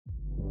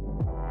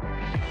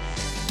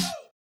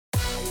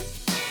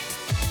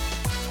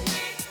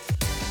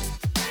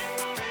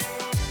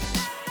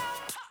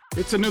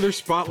It's another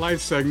spotlight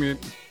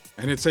segment,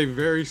 and it's a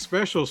very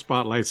special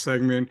spotlight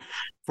segment.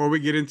 Before we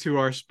get into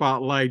our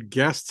spotlight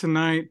guest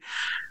tonight,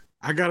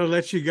 I got to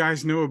let you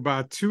guys know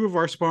about two of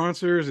our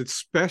sponsors. It's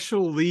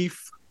Special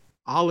Leaf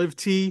Olive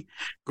Tea.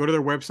 Go to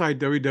their website,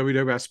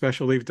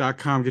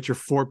 www.specialleaf.com. Get your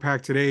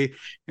 4-pack today.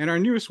 And our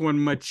newest one,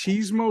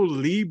 Machismo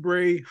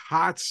Libre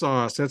Hot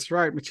Sauce. That's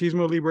right,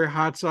 Machismo Libre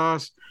Hot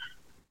Sauce.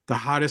 The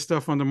hottest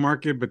stuff on the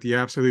market, but the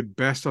absolute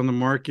best on the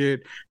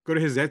market. Go to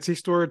his Etsy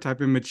store,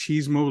 type in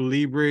Machismo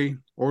Libre,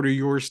 order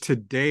yours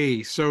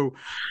today. So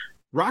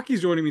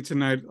Rocky's joining me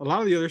tonight. A lot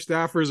of the other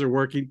staffers are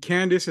working.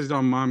 Candace is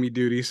on mommy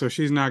duty, so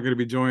she's not going to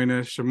be joining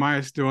us.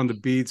 Shemaya's still on the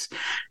beats.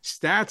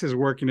 Stats is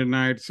working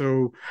tonight.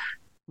 So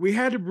we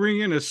had to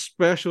bring in a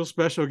special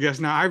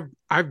guest. Now,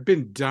 I've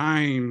been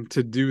dying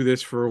to do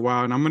this for a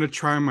while, and I'm going to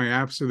try my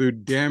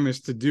absolute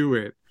damnest to do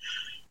it.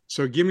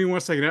 So give me 1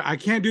 second. I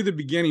can't do the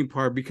beginning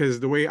part because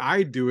the way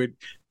I do it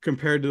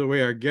compared to the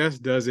way our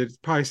guest does it,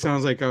 probably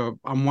sounds like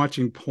I'm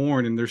watching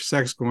porn and there's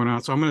sex going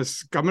on. So I'm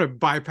gonna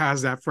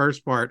bypass that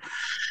first part.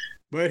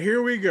 But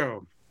here we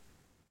go.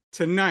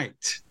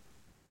 Tonight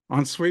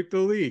on Sweep the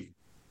League,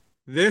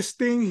 this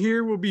thing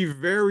here will be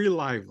very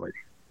lively.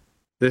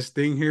 This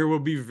thing here will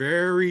be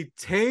very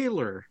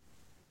Taylor.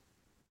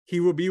 He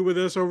will be with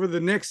us over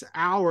the next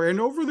hour,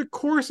 and over the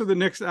course of the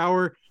next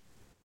hour,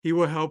 he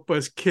will help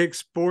us kick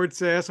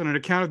sports ass on an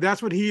account of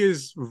that's what he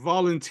is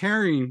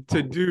volunteering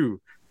to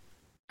do.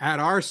 At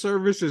our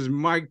service is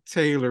Mike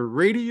Taylor,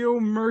 radio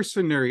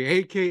mercenary,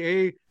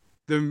 aka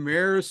the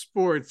mayor of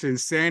sports in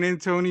San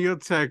Antonio,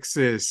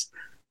 Texas.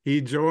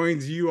 He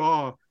joins you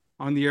all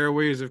on the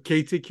airwaves of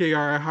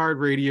KTKR Hard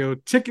Radio,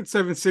 Ticket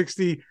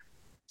 760,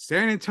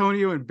 San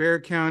Antonio and Bexar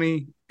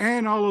County,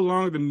 and all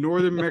along the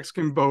northern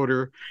Mexican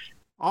border,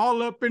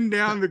 all up and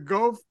down the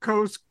Gulf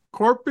Coast,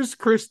 Corpus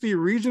Christi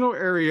regional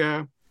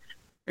area,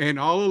 and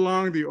all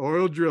along the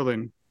oil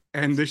drilling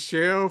and the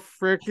shale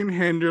frickin'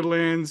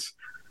 hinterlands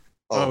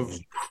of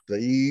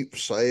Deep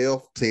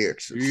South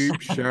Texas.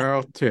 Deep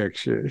South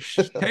Texas.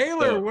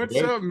 Taylor, what's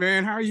up,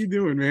 man? How are you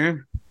doing,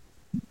 man?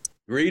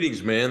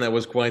 Greetings, man. That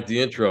was quite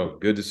the intro.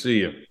 Good to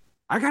see you.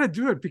 I got to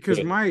do it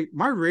because my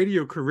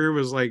radio career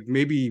was like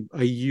maybe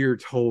a year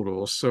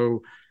total.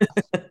 So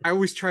I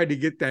always tried to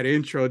get that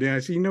intro down. I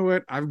said, you know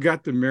what? I've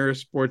got the Mayor of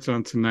Sports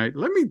on tonight.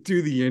 Let me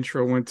do the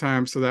intro one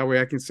time so that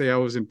way I can say I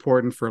was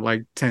important for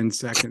like 10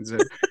 seconds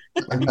in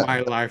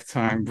my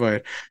lifetime.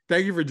 But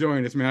thank you for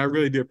joining us, man. I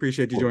really do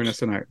appreciate you joining us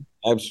tonight.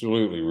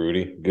 Absolutely,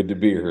 Rudy. Good to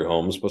be here,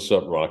 Holmes. What's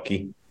up,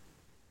 Rocky?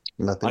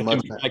 Nothing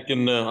much. I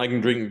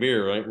can drink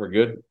beer, right? We're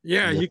good.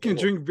 Yeah, you can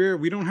drink beer.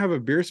 We don't have a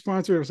beer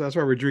sponsor, so that's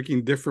why we're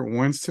drinking different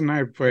ones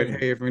tonight. But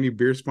hey, if any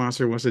beer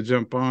sponsor wants to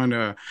jump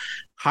on,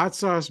 hot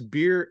sauce,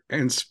 beer,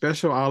 and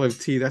special olive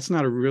tea. That's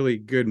not a really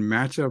good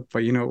matchup,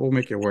 but we'll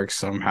make it work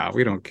somehow.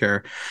 We don't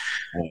care.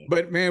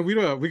 But man,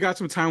 we got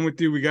some time with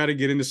you. We got to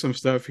get into some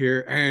stuff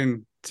here.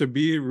 And to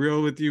be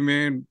real with you,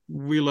 man,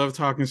 we love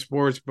talking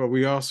sports, but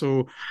we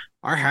also,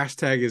 our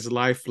hashtag is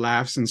life,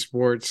 laughs, and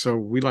sports. So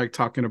we like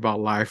talking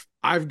about life.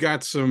 I've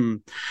got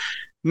some,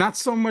 not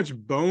so much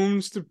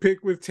bones to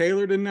pick with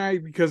Taylor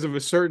tonight because of a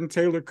certain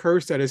Taylor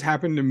curse that has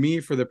happened to me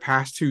for the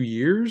past 2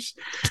 years.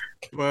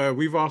 But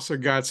we've also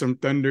got some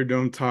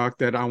Thunderdome talk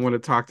that I want to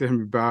talk to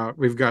him about.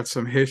 We've got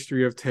some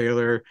history of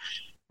Taylor,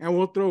 and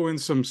we'll throw in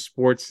some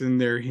sports in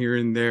there here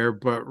and there.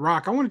 But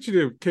Rock, I wanted you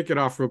to kick it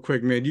off real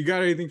quick, man. You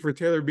got anything for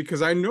Taylor?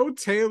 Because I know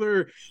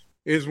Taylor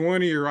is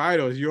one of your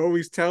idols. You're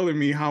always telling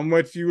me how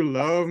much you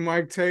love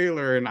Mike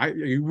Taylor, and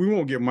we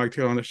won't get Mike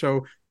Taylor on the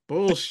show.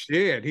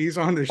 Bullshit, he's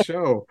on the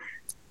show.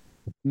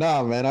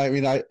 Nah, man. I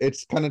mean,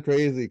 it's kind of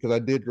crazy because I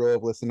did grow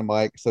up listening to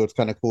Mike, so it's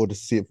kind of cool to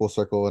see it full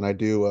circle. And I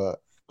do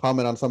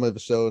comment on some of the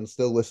show and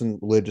still listen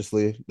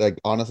religiously. Like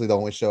honestly, the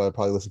only show I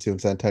probably listen to in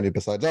San Antonio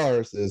besides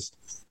ours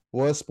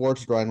was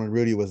Sports Grind when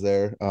Rudy was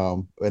there,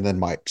 and then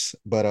Mike's.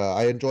 But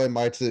I enjoy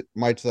Mike's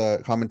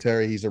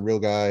commentary. He's a real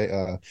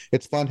guy.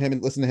 It's fun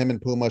listening to him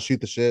and Puma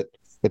shoot the shit.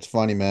 It's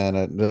funny, man.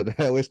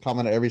 I always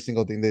comment on every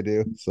single thing they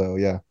do. So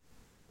yeah.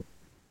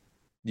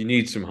 You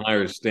need some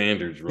higher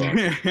standards, Rob.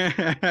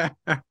 A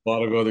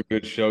lot of other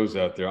good shows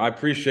out there. I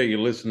appreciate you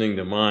listening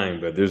to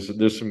mine, but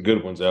there's some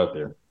good ones out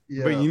there.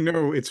 Yeah. But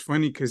it's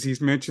funny because he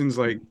mentions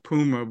like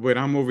Puma, but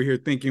I'm over here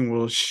thinking,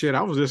 well, shit,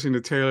 I was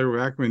listening to Taylor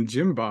back when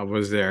Jim Bob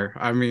was there.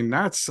 I mean,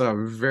 that's a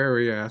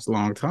very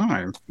long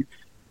time.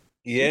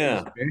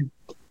 Yeah.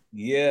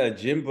 Yeah,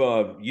 Jim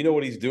Bob. You know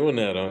what he's doing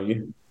now, don't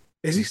you?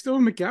 Is he still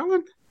in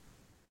McAllen?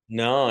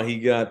 No,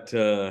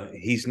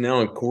 he's now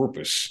in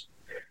Corpus.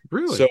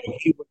 Really? So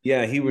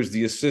he was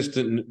the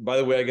assistant. By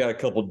the way, I got a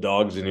couple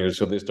dogs in here,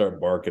 so they start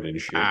barking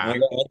and shit.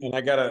 And I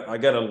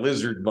got a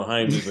lizard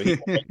behind me.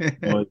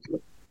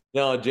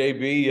 No,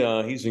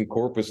 JB, he's in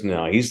Corpus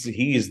now. He's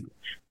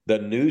the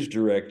news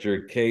director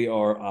at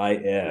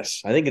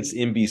KRIS. I think it's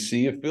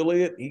NBC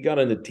affiliate. He got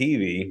into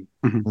TV,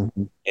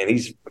 and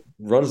he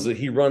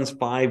runs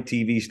 5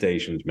 TV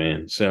stations,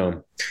 man.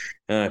 So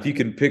if you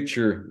can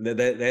picture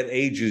that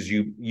ages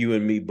you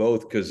and me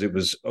both, because it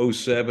was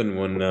 2007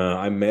 when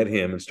I met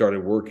him and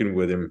started working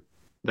with him.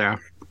 Yeah.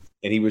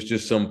 and he was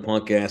just some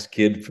punk ass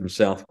kid from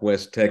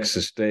Southwest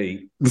Texas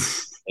State,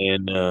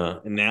 and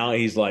now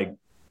he's like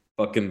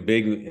fucking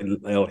big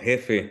El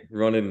Jefe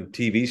running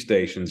TV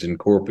stations in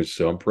Corpus.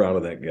 So I'm proud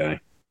of that guy.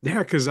 Yeah,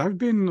 because I've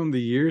been on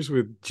the years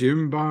with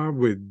Jim Bob,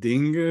 with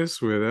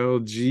Dingus, with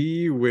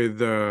LG, with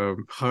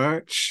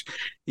Hutch,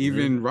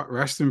 even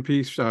rest in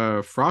peace,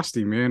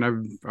 Frosty, man.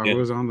 I Yeah.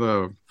 was on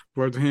the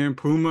with him,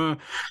 Puma.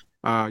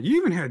 You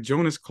even had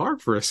Jonas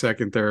Clark for a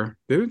second there,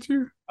 didn't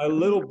you? A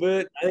little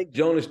bit. I think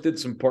Jonas did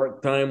some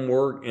part-time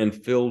work and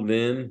filled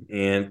in,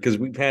 and because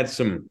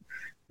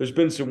there's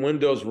been some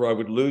windows where I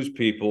would lose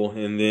people,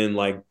 and then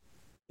like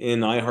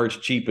in iHeart's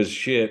cheap as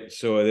shit,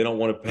 so they don't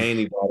want to pay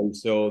anybody,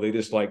 so they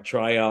just like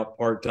try out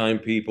part-time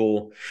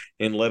people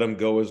and let them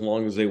go as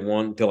long as they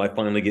want until I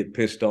finally get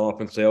pissed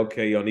off and say,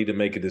 okay, y'all need to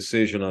make a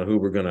decision on who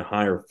we're going to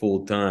hire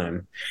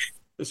full-time.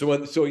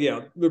 So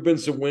yeah, there've been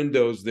some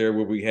windows there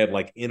where we had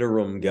like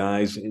interim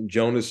guys, and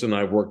Jonas and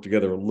I worked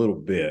together a little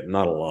bit,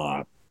 not a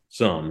lot,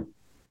 some.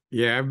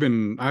 Yeah,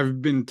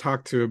 I've been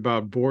talked to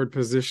about board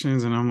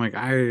positions, and I'm like,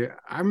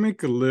 I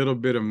make a little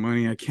bit of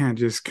money. I can't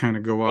just kind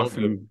of go off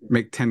and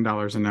make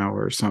 $10 an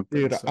hour or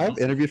something. Dude, So. I've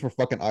interviewed for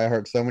fucking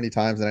iHeart so many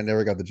times and I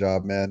never got the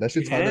job, man. That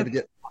shit's harder to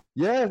get.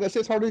 Yeah, that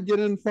shit's harder to get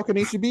in fucking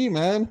HEB,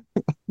 man.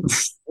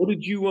 What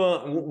did you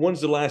when's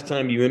the last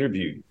time you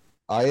interviewed?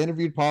 I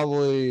interviewed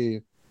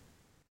probably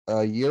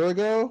a year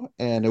ago,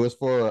 and it was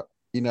for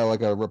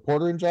like a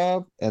reportering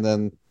job, and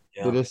then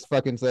they just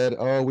fucking said,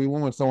 "Oh, we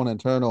want someone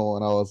internal,"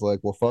 and I was like,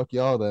 "Well, fuck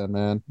y'all then,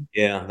 man."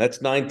 Yeah,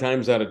 that's 9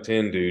 times out of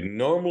 10, dude.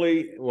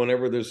 Normally,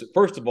 whenever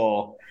first of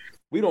all,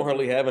 we don't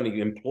hardly have any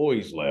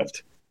employees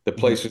left. The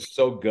place is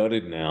so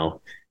gutted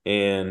now,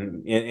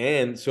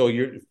 and so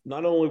you're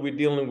not only we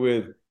dealing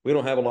with we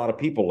don't have a lot of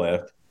people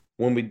left.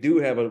 When we do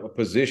have a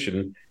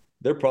position,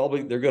 they're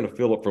going to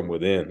fill it from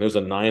within. There's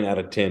a 9 out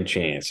of 10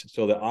 chance.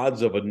 So the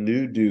odds of a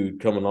new dude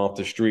coming off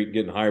the street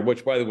getting hired,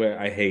 which by the way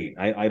I hate,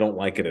 I don't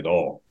like it at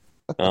all.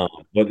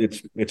 But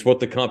it's what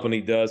the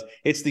company does.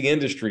 It's the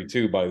industry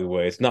too, by the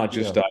way. It's not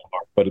just iHeart,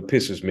 but it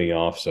pisses me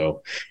off.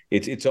 So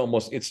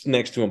it's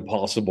next to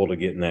impossible to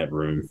get in that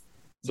room.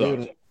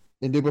 So,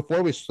 dude,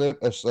 before we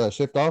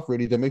shift off,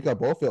 Rudy, to make us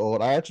both feel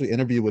old, I actually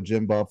interviewed with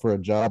Jim Bob for a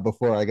job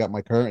before I got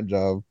my current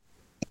job.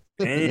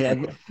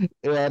 And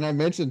I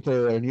mentioned to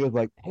her, and he was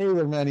like, "Hey,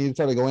 man," he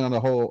started going on a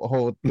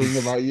whole thing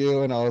about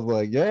you, and I was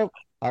like, "Yep,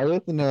 I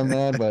listened to him,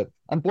 man." But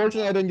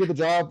unfortunately, I didn't get the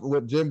job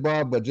with Jim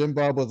Bob. But Jim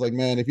Bob was like,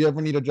 "Man, if you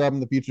ever need a job in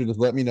the future, just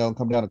let me know and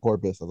come down to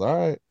Corpus." I was all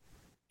right.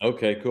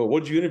 Okay, cool.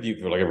 What did you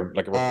interview for? Like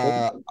a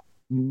reporter?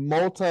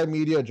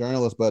 Multimedia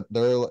journalist, but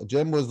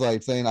Jim was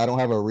like saying I don't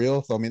have a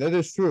reel, so I mean that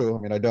is true. I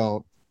mean I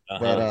don't,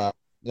 but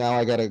now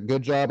I got a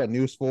good job at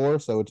News 4,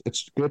 so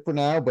it's good for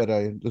now. But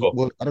I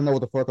don't know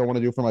what the fuck I want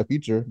to do for my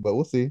future, but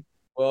we'll see.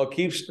 Well,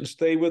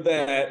 stay with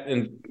that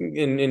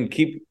and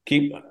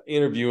keep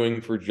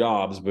interviewing for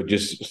jobs, but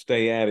just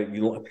stay at it.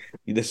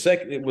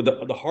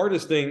 The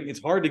hardest thing,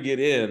 it's hard to get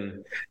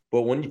in,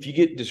 but if you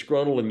get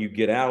disgruntled and you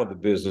get out of the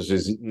business,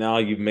 is now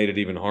you've made it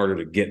even harder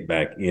to get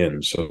back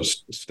in. So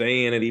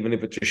stay in it, even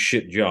if it's a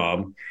shit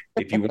job.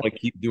 If you want to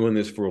keep doing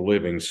this for a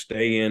living,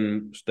 stay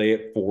at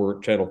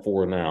Channel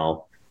 4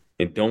 now,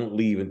 and don't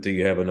leave until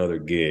you have another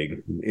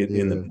gig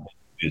in the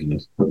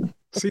business.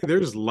 See,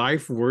 there's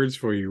life words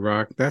for you,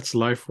 Rock. That's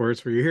life words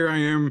for you. Here I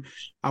am.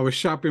 I was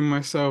shopping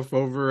myself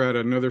over at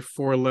another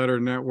 4-letter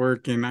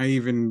network, and I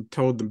even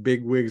told the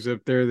big wigs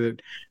up there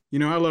that,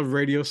 I love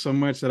radio so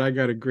much that I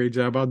got a great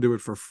job. I'll do it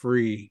for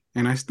free.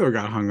 And I still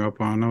got hung up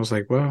on. I was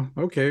like, well,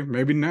 okay,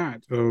 maybe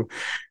not. So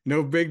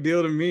no big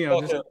deal to me.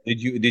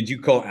 Did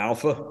you call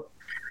Alpha?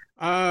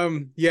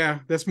 Yeah,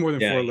 that's more than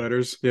 4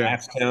 letters. Yeah.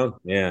 Town.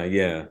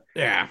 Yeah.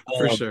 Yeah,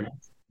 for sure.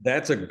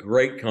 That's a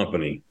great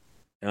company.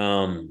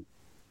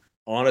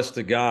 Honest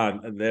to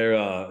God, they're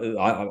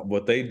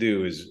what they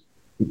do is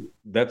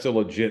that's a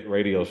legit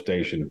radio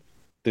station.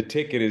 The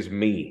ticket is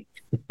me.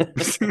 So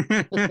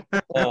if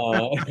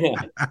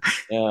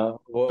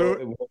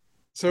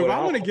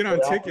I want to get on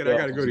ticket, I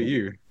got to go to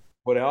you.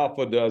 What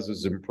Alpha does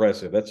is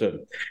impressive.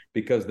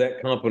 Because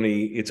that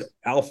company,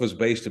 Alpha's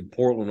based in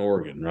Portland,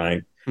 Oregon,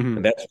 right? Mm-hmm.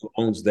 And that's who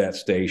owns that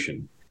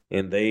station,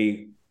 and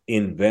they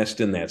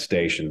invest in that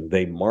station.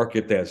 They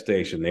market that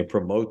station. They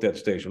promote that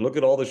station. Look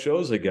at all the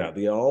shows they got.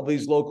 All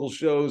these local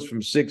shows from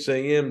 6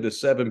 a.m. to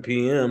 7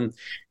 p.m.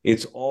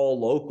 It's all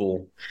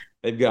local.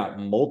 They've got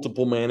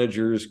multiple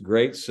managers,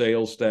 great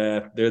sales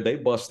staff. They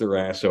bust their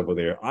ass over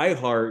there.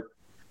 iHeart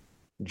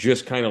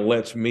just kind of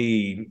lets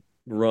me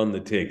run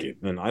the ticket,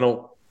 and I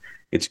don't.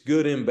 It's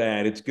good and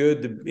bad. It's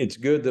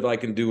good that I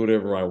can do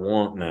whatever I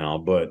want now,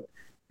 but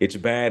it's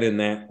bad in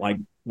that, like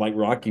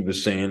Rocky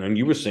was saying, and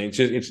you were saying,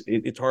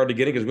 it's hard to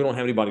get it because we don't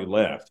have anybody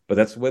left. But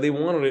that's the way they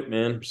wanted it,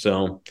 man.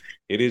 So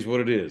it is what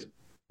it is.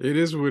 It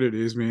is what it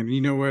is, man.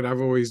 You know what? I've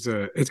always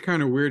it's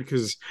kind of weird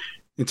because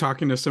in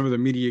talking to some of the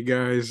media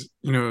guys,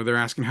 they're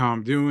asking how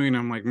I'm doing.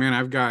 I'm like, man,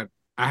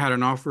 I had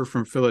an offer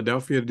from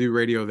Philadelphia to do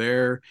radio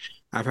there.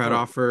 I've had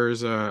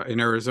offers in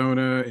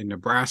Arizona, in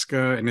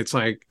Nebraska, and it's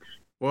like,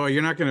 well,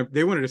 you're not gonna.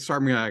 They wanted to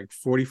start me at like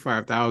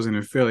 45,000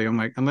 in Philly. I'm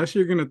like, unless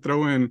you're gonna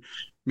throw in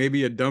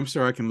maybe a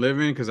dumpster I can live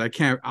in, because I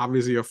can't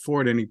obviously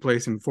afford any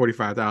place in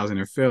 45,000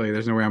 in Philly.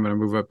 There's no way I'm going to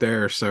move up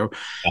there. So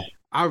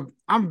I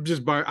love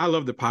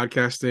the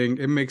podcasting.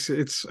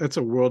 It's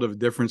a world of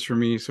difference for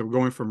me. So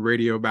going from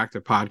radio back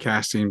to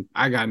podcasting,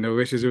 I got no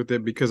issues with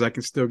it, because I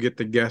can still get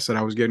the guests that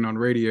I was getting on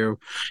radio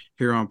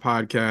here on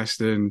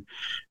podcast. And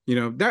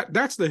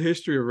that's the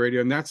history of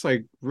radio, and that's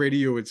like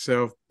radio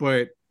itself.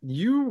 But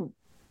you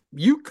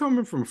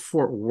coming from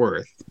Fort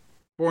Worth,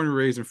 born and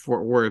raised in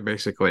Fort Worth,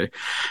 basically.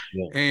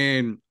 Yeah.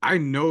 And I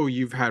know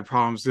you've had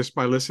problems just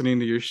by listening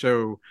to your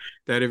show,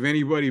 that if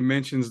anybody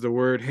mentions the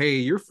word, hey,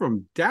 you're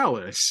from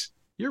Dallas,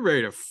 you're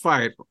ready to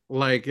fight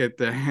like at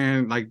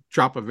the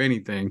drop of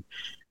anything.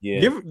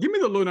 Yeah. Give me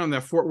the lowdown on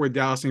that Fort Worth,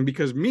 Dallas thing,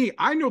 because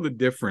I know the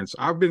difference.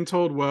 I've been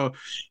told, well,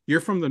 you're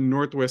from the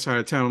northwest side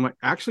of town. I'm like,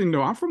 actually,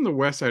 no, I'm from the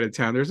west side of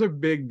town. There's a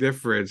big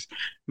difference.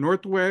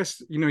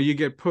 Northwest, you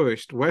get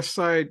pushed. West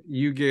side,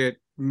 you get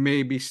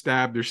maybe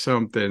stabbed or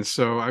something.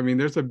 So, I mean,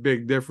 there's a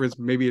big difference,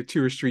 maybe a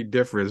 2 street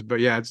difference, but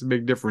yeah, it's a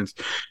big difference.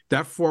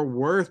 That Fort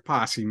Worth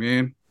posse,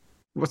 man,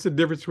 what's the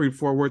difference between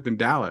Fort Worth and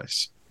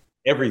Dallas?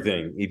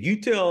 Everything.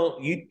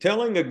 If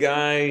telling a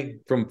guy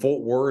from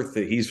Fort Worth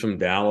that he's from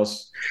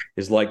Dallas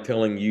is like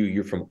telling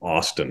you're from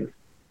Austin.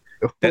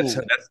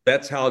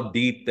 That's how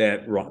deep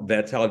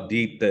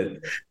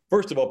that.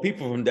 First of all,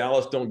 people from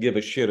Dallas don't give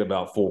a shit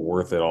about Fort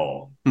Worth at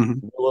all. Mm-hmm.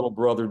 My little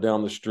brother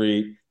down the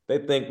street, they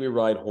think we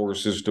ride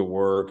horses to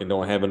work and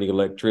don't have any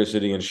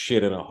electricity and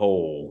shit in a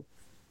hole.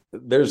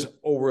 There's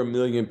over 1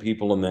 million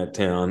people in that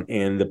town,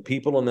 and the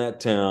people in that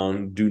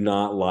town do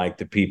not like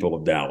the people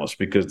of Dallas,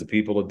 because the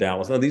people of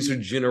Dallas, now these are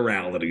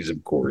generalities,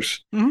 of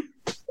course. Mm-hmm.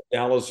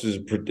 Dallas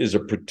is a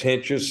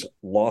pretentious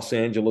Los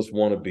Angeles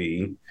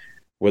wannabe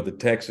with a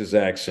Texas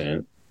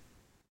accent,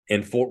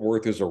 and Fort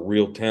Worth is a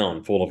real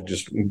town full of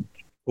just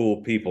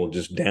cool people,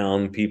 just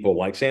down people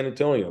like San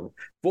Antonio.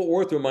 Fort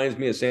Worth reminds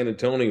me of San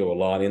Antonio a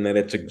lot, in that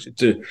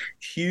it's a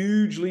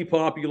hugely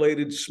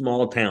populated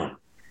small town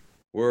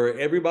where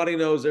everybody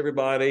knows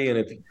everybody, and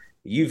if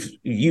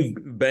you've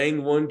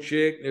banged one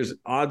chick, there's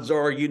odds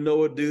are a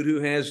dude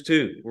who has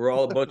two. We're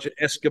all a bunch of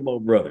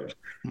Eskimo brothers,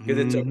 because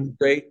it's a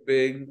great,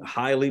 big,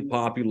 highly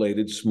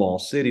populated small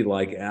city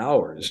like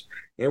ours,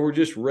 and we're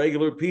just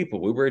regular people.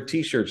 We wear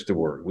T-shirts to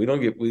work. We don't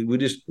get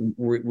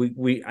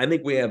I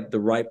think we have the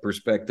right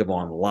perspective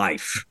on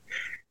life.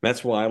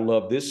 That's why I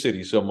love this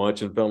city so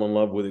much and fell in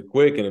love with it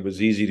quick. And it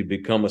was easy to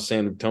become a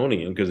San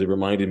Antonian, because it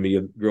reminded me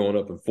of growing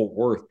up in Fort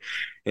Worth.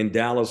 And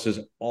Dallas is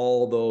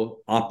all the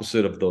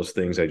opposite of those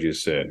things I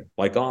just said.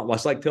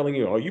 It's like telling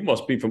you, oh, you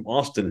must be from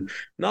Austin.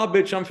 No,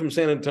 bitch, I'm from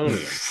San Antonio.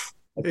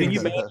 Can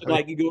you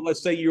imagine, you go,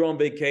 let's say you're on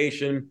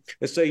vacation.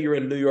 Let's say you're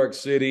in New York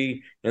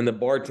City, and the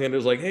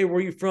bartender's like, hey, where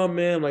are you from,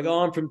 man? I'm like,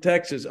 oh, I'm from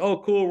Texas. Oh,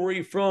 cool. Where are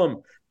you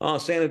from?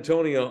 San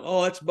Antonio.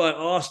 Oh, that's by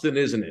Austin,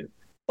 isn't it?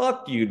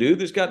 Fuck you, dude.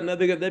 They've got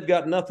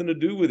nothing to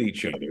do with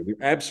each other. They're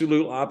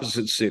absolute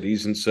opposite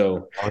cities, and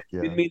so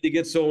didn't mean to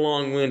get so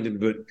long-winded,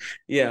 but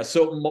yeah.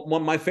 So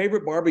my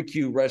favorite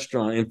barbecue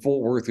restaurant in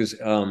Fort Worth is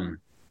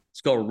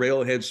it's called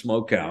Railhead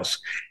Smokehouse,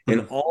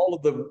 and all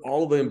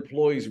of the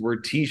employees wear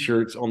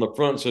T-shirts. On the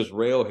front says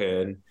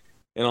Railhead,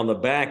 and on the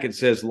back it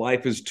says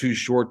 "Life is too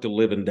short to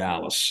live in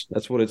Dallas."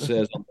 That's what it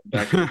says on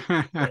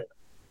the back.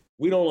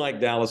 We don't like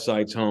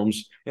Dallasites,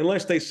 Holmes,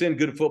 unless they send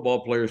good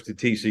football players to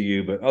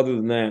TCU. But other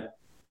than that,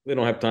 we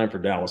don't have time for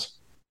Dallas.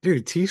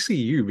 Dude,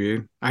 TCU,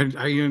 man.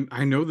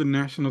 I know the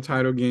national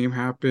title game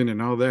happened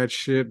and all that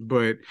shit,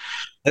 but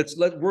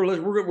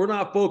we're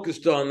not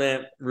focused on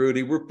that,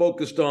 Rudy. We're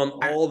focused on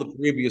all the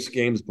previous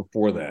games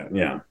before that.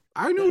 Yeah.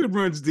 I know it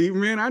runs deep,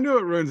 man. I know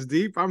it runs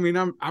deep. I mean,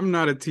 I'm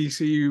not a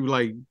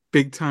TCU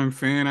big time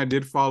fan. I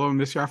did follow him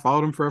this year. I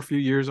followed him for a few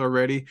years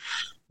already,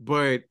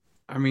 but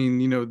I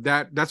mean,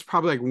 that's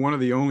probably one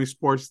of the only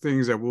sports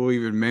things that we'll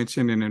even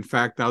mention. And in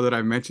fact, now that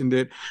I mentioned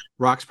it,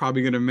 Rock's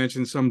probably going to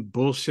mention some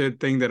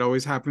bullshit thing that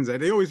always happens.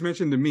 They always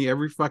mention to me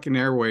every fucking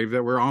airwave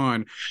that we're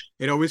on.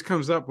 It always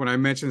comes up when I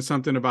mention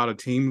something about a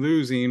team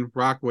losing.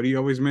 Rock, what do you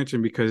always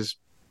mention? Because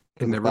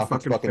it never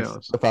fucking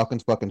fails. The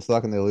Falcons fucking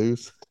suck and they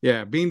lose.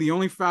 Yeah, being the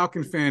only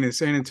Falcon fan in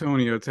San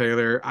Antonio,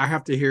 Taylor, I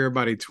have to hear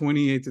about a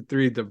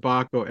 28-3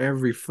 debacle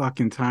every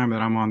fucking time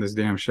that I'm on this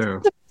damn show.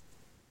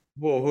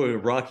 Well,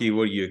 Rocky,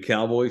 what are you, a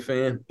Cowboy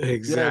fan?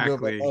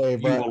 Exactly.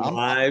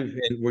 Yeah,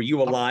 were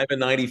you alive in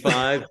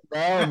 95?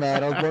 No,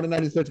 man. I was born in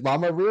 96, but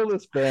I'm a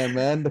realist fan,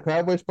 man. The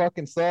Cowboys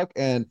fucking suck,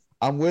 and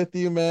I'm with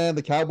you, man.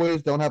 The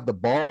Cowboys don't have the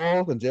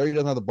balls, and Jerry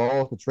doesn't have the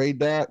balls to trade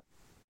Dak.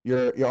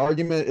 Your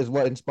argument is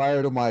what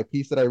inspired my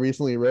piece that I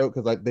recently wrote,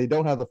 because they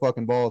don't have the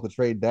fucking balls to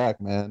trade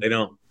Dak, man. They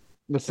don't.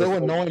 It's so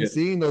annoying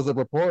seeing those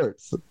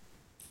reports.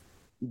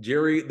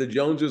 Jerry, the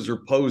Joneses are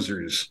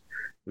posers.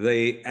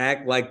 They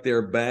act like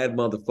they're bad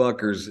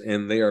motherfuckers,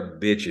 and they are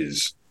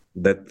bitches.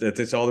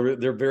 That's all.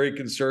 They're very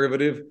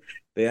conservative.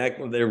 They act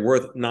like they're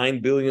worth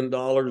 $9 billion,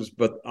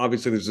 but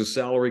obviously there's a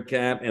salary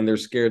cap, and they're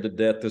scared to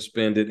death to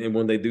spend it. And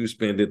when they do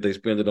spend it, they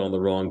spend it on the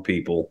wrong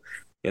people.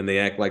 And they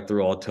act like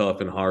they're all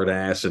tough and hard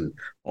ass, and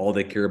all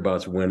they care about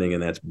is winning,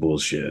 and that's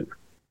bullshit.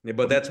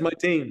 But that's my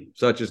team.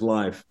 Such is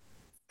life.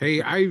 Hey,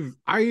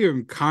 I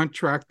am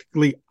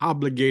contractually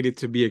obligated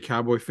to be a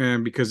Cowboy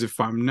fan because if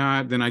I'm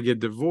not, then I get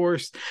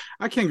divorced.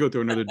 I can't go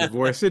through another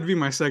divorce. It'd be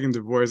my second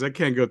divorce. I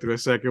can't go through a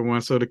second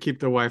one. So to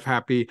keep the wife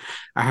happy,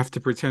 I have to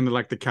pretend to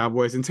like the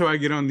Cowboys until I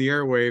get on the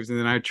airwaves, and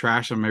then I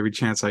trash them every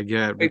chance I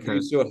get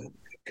because So,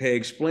 okay,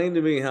 explain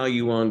to me how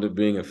you wound up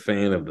being a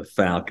fan of the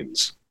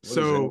Falcons. What is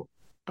that? so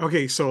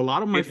okay, so a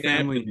lot of my Kidnapped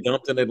family and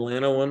dumped in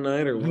Atlanta one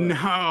night, or what?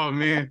 no,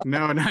 man.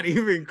 No, not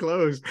even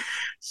close.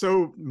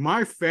 So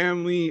my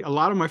family, a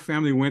lot of my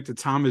family went to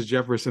Thomas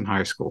Jefferson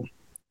High School.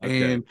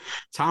 Okay. And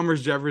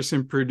Thomas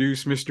Jefferson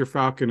produced Mr.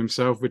 Falcon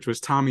himself, which was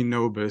Tommy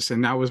Nobis.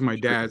 And that was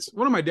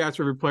one of my dad's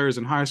favorite players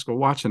in high school,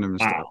 watching him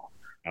and stuff. Wow.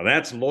 Now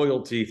that's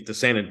loyalty to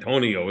San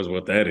Antonio, is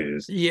what that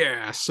is.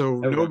 Yeah,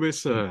 so Ever.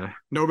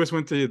 Nobis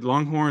went to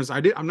Longhorns.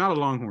 I'm not a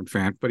Longhorn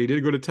fan, but he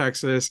did go to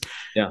Texas.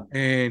 Yeah.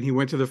 And he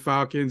went to the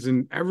Falcons.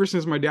 And ever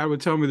since my dad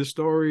would tell me the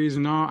stories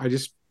and all, I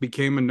just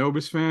became a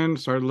Nobis fan,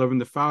 started loving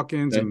the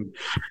Falcons, Okay. and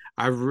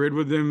I've rid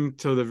with them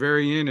till the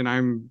very end. And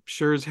I'm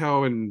sure as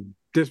hell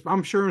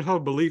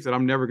believe that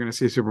I'm never going to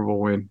see a Super Bowl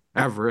win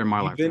ever in my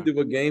You've lifetime. been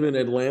to a game in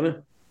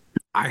Atlanta?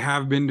 I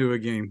have been to a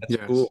game.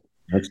 That's cool.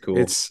 That's cool.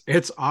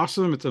 It's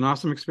awesome. It's an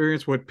awesome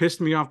experience. What pissed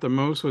me off the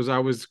most was I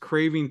was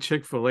craving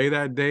Chick-fil-A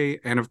that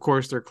day, and of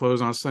course they're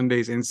closed on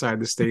Sundays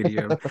inside the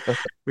stadium,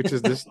 which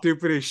is the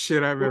stupidest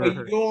shit I've ever You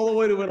heard. go all the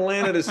way to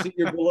Atlanta to see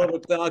your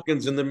beloved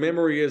Falcons, and the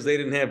memory is they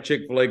didn't have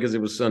Chick-fil-A because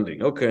it was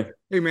Sunday. Okay.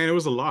 Hey man, it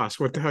was a loss.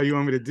 What the hell you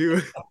want me to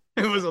do?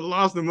 It was a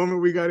loss the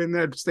moment we got in that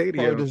Probably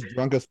stadium. just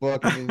drunk as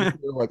fuck. And then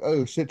you're like,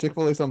 oh shit,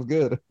 Chick-fil-A sounds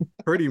good.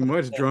 Pretty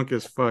much drunk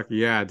as fuck.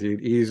 Yeah,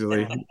 dude,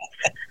 easily.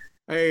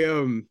 Hey,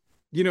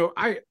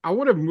 I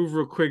want to move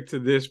real quick to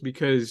this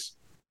because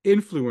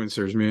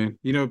influencers, man,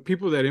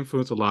 people that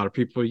influence a lot of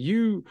people.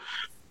 You're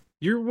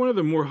one of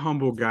the more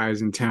humble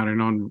guys in town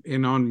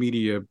and on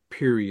media,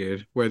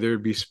 period, whether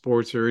it be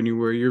sports or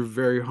anywhere. You're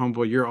very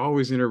humble. You're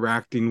always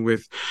interacting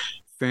with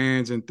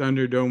fans and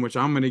Thunderdome, which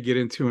I'm going to get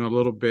into in a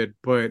little bit.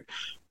 But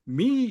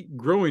me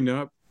growing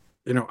up,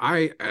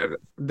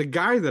 the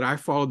guy that I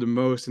followed the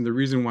most, and the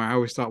reason why I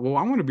always thought, well,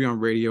 I want to be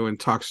on radio and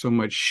talk so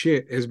much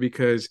shit, is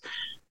because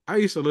I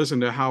used to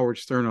listen to Howard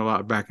Stern a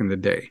lot back in the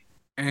day.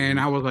 And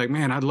I was like,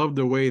 man, I love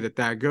the way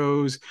that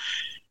goes.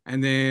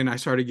 And then I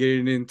started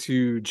getting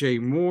into Jay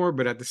Moore,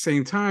 but at the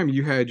same time,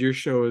 you had your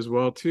show as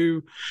well,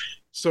 too.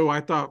 So I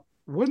thought,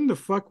 what in the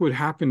fuck would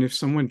happen if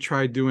someone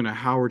tried doing a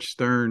Howard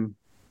Stern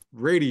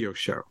radio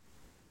show?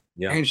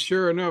 Yeah. And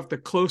sure enough, the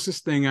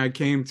closest thing I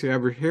came to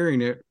ever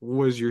hearing it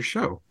was your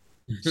show.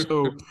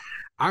 So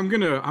I'm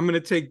gonna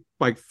take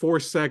like 4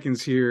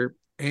 seconds here,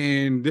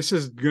 and this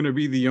is gonna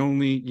be the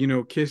only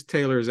Kiss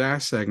Taylor's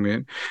ass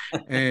segment.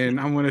 And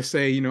I'm gonna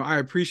say, I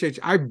appreciate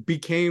you. I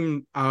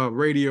became a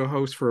radio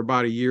host for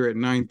about a year at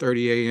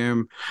 9:30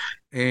 a.m.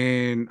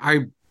 and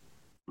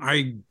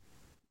I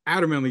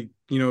adamantly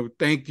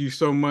thank you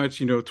so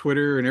much,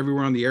 Twitter and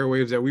everywhere on the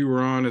airwaves that we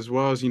were on, as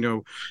well as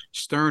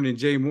Stern and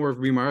Jay Moore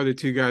for being my other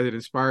two guys that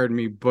inspired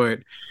me. But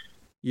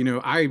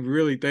I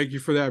really thank you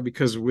for that,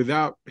 because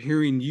without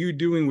hearing you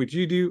doing what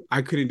you do,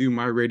 I couldn't do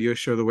my radio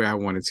show the way I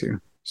wanted to.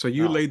 So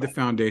you laid the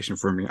foundation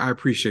for me. I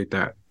appreciate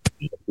that.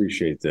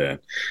 Appreciate that.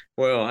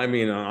 Well, I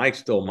mean, I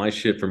stole my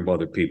shit from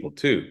other people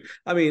too.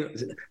 I mean,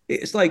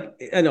 it's like,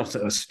 I know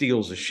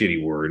steal's a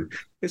shitty word.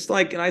 It's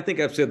like, and I think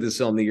I've said this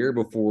on the air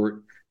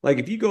before. Like,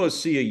 if you go and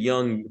see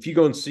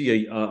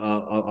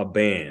a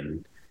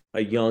band,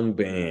 a young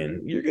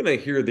band, you're going to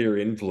hear their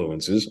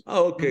influences.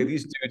 Oh, okay,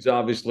 these dudes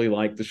obviously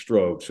like the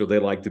Strokes, or they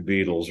like the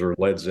Beatles or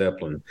Led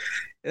Zeppelin.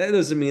 And that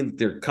doesn't mean that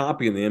they're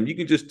copying them. You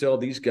can just tell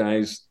these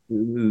guys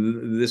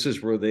this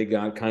is where they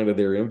got kind of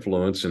their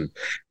influence. And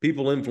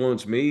people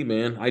influence me,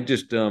 man. I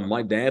just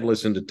my dad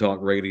listened to talk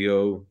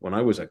radio when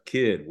I was a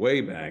kid,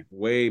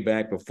 way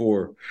back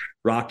before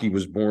Rocky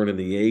was born in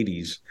the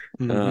 80s.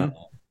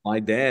 My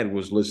dad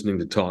was listening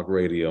to talk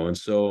radio, and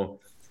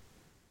so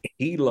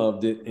he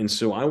loved it, and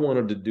so I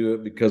wanted to do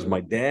it because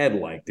my dad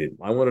liked it.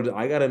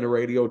 I got into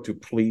radio to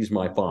please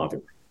my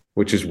father,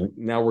 which is,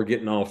 now we're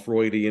getting all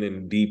Freudian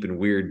and deep and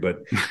weird, but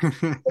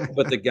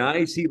the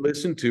guys he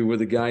listened to were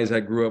the guys I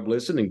grew up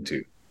listening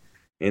to.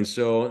 And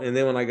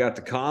then when I got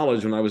to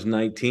college, when I was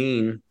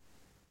 19,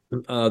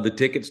 the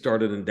ticket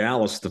started in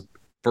Dallas, the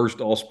first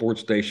all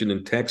sports station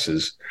in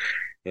Texas.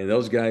 And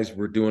those guys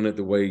were doing it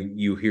the way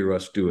you hear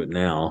us do it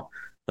now.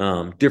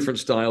 Different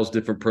styles,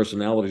 different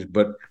personalities,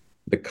 but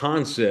the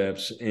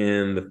concepts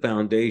and the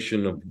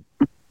foundation of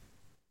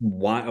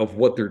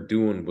what they're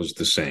doing was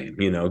the same.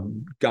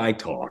 Guy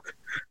talk,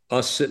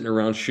 us sitting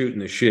around shooting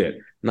the shit,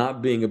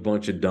 not being a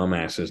bunch of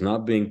dumbasses,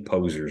 not being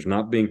posers,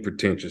 not being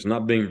pretentious,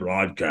 not being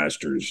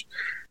broadcasters,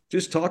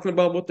 just talking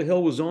about what the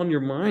hell was on your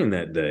mind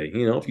that day.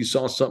 If you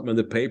saw something in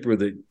the paper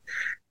that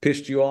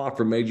pissed you off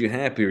or made you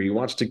happy, or you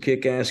watched a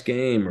kick-ass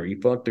game, or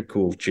you fucked a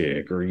cool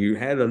chick, or you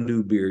had a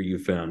new beer you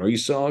found, or you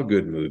saw a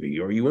good movie,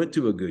 or you went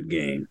to a good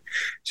game.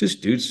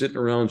 Just dudes sitting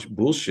around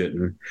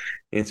bullshitting.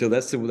 And so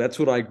that's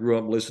what I grew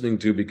up listening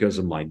to because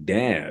of my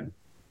dad.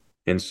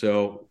 And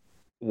so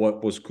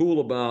what was cool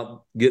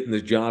about getting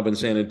this job in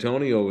San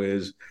Antonio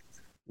is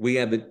we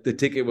had the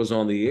ticket was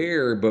on the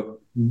air, but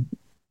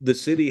the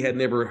city had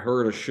never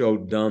heard a show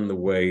done the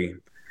way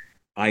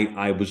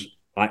I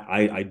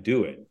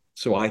do it.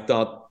 So I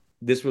thought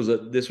this was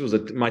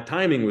my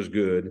timing was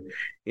good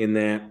in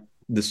that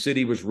the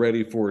city was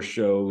ready for a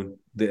show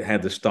that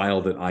had the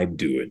style that I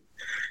do it.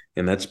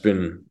 And that's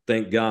been,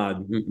 thank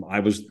God,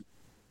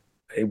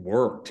 it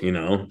worked,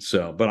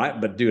 So,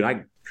 but dude,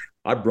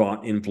 I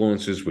brought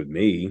influences with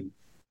me,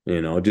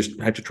 just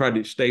had to try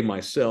to stay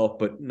myself,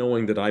 but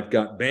knowing that I've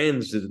got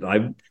bands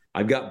that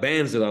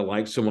I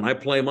like. So when I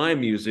play my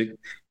music,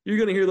 you're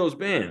going to hear those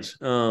bands.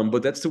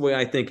 But that's the way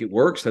I think it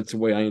works. That's the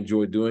way I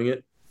enjoy doing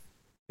it.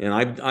 And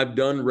I've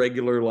done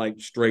regular, like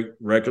straight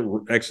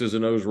X's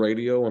and O's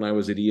radio when I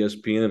was at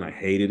ESPN, and I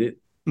hated it.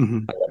 Mm-hmm.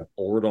 I got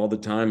bored all the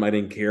time. I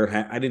didn't care.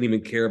 I didn't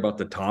even care about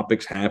the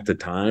topics half the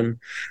time,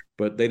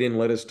 but they didn't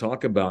let us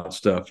talk about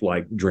stuff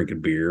like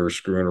drinking beer or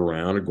screwing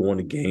around or going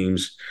to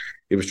games.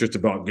 It was just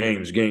about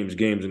games,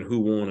 and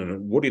who won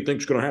and what do you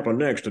think's going to happen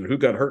next and who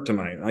got hurt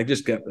tonight. I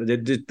just got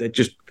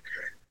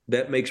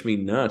that makes me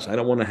nuts. I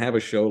don't want to have a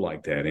show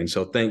like that. And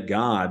so thank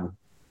God,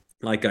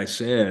 like I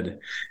said,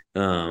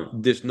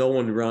 there's no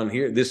one around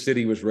here. This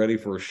city was ready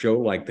for a show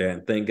like that.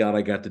 And thank God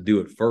I got to do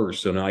it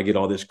first. So now I get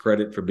all this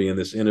credit for being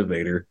this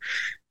innovator.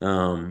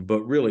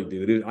 But really,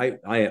 dude,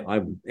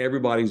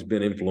 everybody's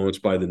been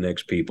influenced by the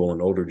next people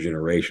and older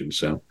generations.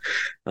 So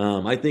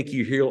I think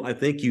you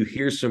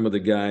hear some of the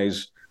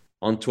guys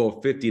on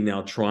 1250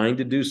 now trying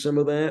to do some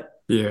of that.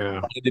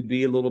 Yeah. To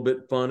be a little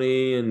bit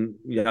funny. And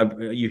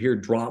you hear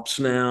drops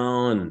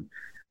now, and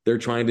they're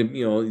trying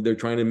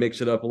to mix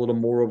it up a little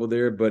more over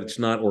there, but it's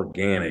not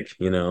organic.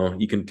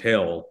 You can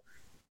tell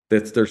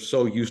that they're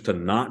so used to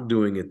not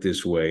doing it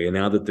this way. And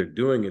now that they're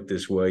doing it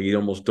this way, you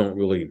almost don't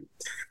really,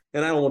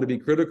 and I don't want to be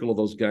critical of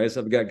those guys.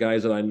 I've got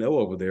guys that I know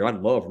over there. I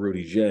love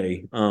Rudy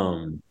J.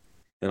 And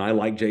I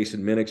like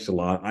Jason Minix a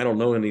lot. I don't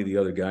know any of the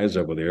other guys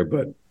over there,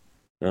 but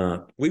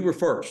we were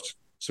first.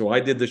 So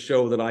I did the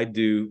show that I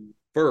do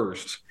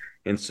first.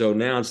 And so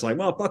now it's like,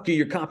 well, fuck you,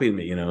 you're copying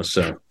me,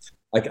 so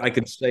I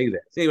could say that.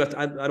 Anyway,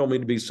 I don't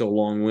mean to be so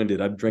long-winded.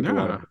 I've drank a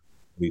lot of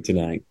coffee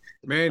tonight.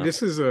 Man,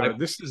 this is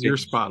your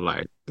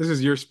spotlight. This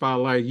is your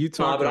spotlight. You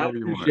talk. But I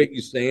appreciate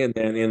you saying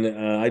that, and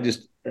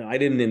I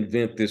didn't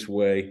invent this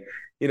way.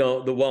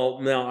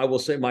 Now I will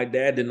say my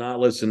dad did not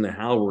listen to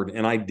Howard,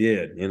 and I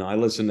did. I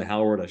listened to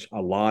Howard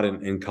a lot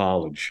in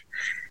college,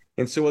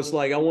 and so it's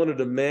like I wanted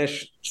to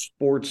mesh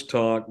sports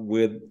talk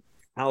with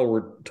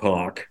Howard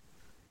talk,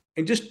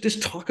 and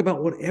just talk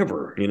about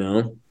whatever,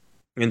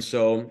 and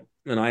so.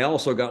 And I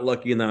also got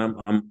lucky in that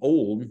I'm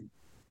old,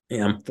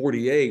 and I'm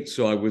 48,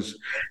 so I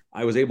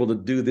was able to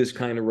do this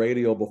kind of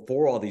radio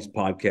before all these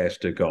podcasts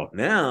took off.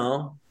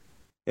 Now,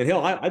 and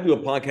hell, I do a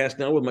podcast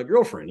now with my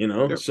girlfriend,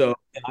 Yep. So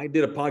and I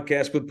did a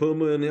podcast with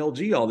Puma and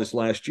LG all this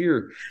last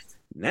year.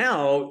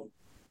 Now,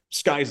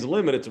 sky's the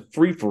limit. It's a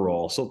free for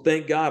all. So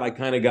thank God I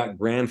kind of got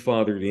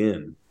grandfathered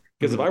in.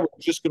 Because if I were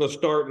just going to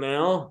start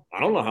now, I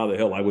don't know how the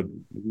hell I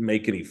would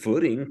make any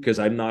footing because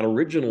I'm not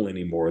original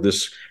anymore.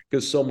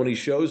 Because so many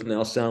shows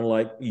now sound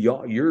like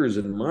yours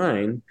and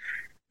mine.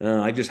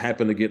 I just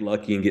happen to get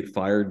lucky and get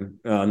fired.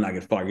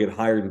 Get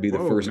hired and be the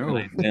first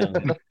guy down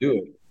to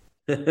do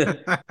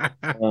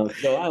it.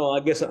 So I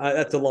guess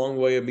that's a long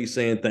way of me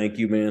saying thank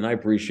you, man. I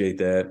appreciate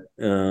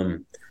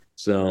that.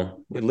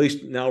 So at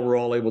least now we're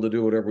all able to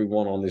do whatever we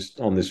want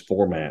on this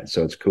format.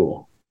 So it's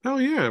cool. Hell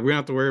yeah, we don't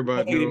have to worry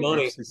about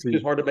money.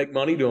 It's hard to make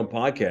money doing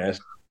podcasts.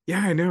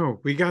 Yeah, I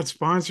know. We got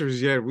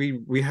sponsors yet.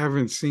 We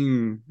haven't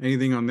seen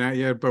anything on that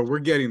yet, but we're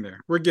getting there.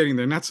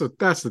 And that's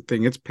the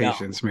thing. It's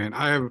patience, man.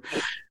 I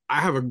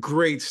have a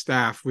great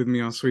staff with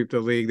me on Sweep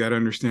the League that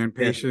understand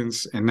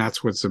patience, and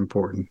that's what's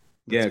important.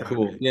 That's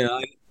cool.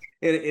 Yeah.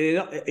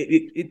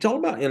 It's all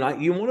about,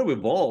 and you want to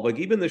evolve. Like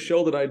even the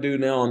show that I do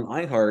now on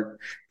iHeart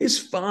is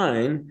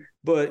fine,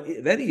 but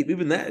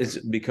even that has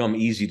become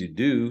easy to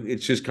do. It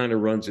just kind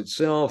of runs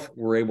itself.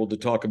 We're able to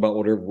talk about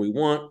whatever we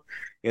want,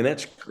 and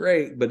that's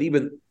great. But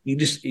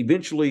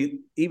eventually,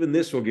 even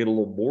this will get a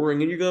little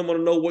boring, and you're going to want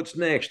to know what's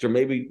next, or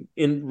maybe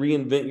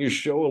reinvent your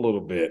show a little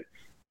bit.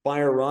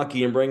 Fire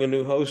Rocky and bring a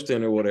new host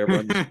in or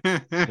whatever.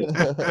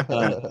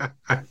 But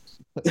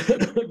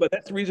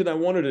that's the reason I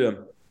wanted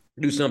to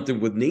do something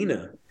with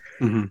Nina.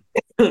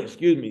 Mm-hmm.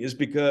 Excuse me, is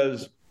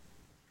because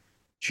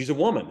she's a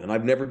woman, and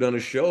I've never done a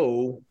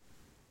show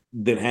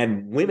that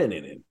had women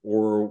in it,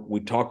 or we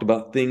talked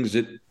about things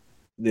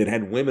that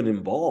had women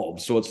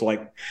involved. So it's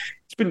like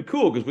it's been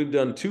cool because we've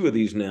done 2 of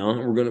these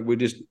now.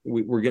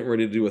 We're getting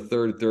ready to do a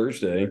third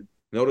Thursday.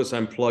 Notice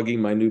I'm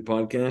plugging my new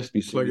podcast.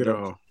 Plug it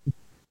all.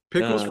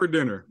 Pickles for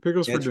dinner.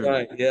 Pickles for dinner.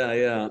 Right.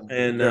 Yeah.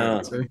 And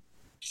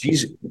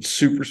she's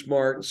super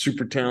smart,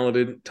 super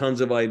talented,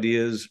 tons of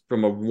ideas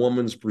from a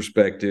woman's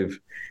perspective.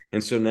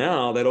 And so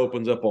now that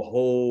opens up a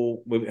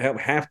whole,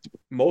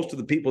 most of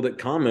the people that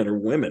comment are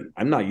women.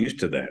 I'm not used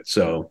to that.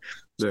 So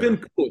it's been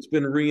cool. It's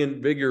been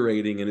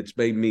reinvigorating, and it's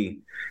made me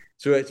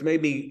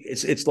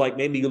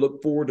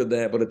look forward to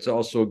that, but it's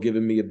also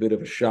given me a bit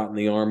of a shot in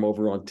the arm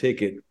over on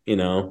Ticket,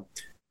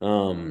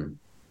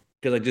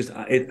 because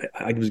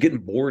I was getting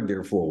bored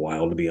there for a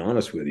while, to be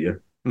honest with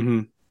you.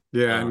 Mm-hmm.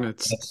 Yeah, and That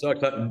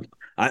sucks.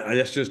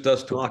 That's just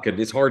us talking.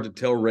 It's hard to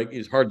tell.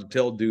 It's hard to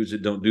tell dudes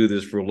that don't do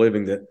this for a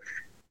living that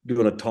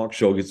doing a talk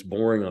show gets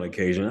boring on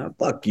occasion.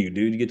 Fuck you,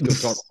 dude. You get to go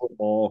talk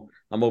football.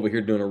 I'm over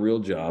here doing a real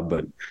job,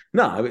 but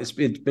no, it's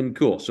been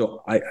cool.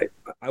 So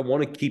I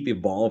want to keep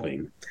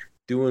evolving,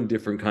 doing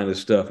different kind of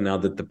stuff now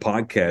that the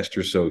podcasts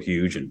are so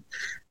huge, and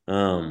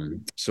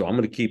so I'm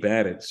going to keep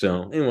at it.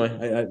 So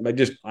anyway,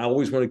 I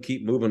always want to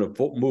keep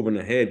moving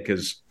ahead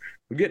because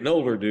I'm getting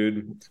older,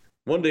 dude.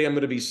 One day I'm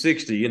going to be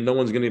 60 and no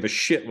one's going to give a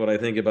shit what I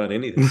think about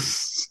anything.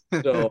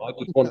 So I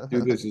just want to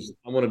do this.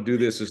 I want to do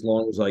this as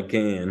long as I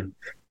can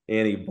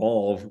and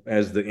evolve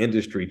as the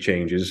industry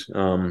changes.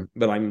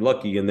 But I'm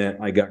lucky in that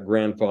I got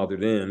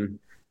grandfathered in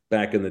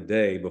back in the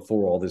day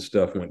before all this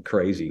stuff went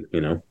crazy, you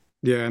know?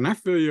 Yeah. And I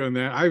feel you on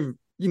that.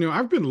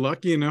 I've been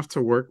lucky enough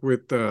to work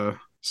with,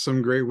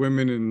 some great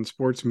women in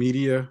sports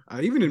media,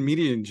 even in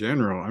media in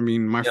general. I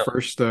mean, my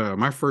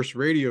first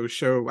radio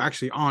show,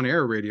 actually on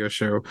air radio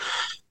show,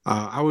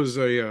 I was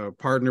a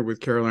partner with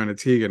Carolina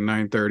Teague at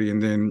 9:30,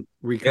 and then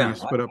we kind of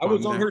split up. I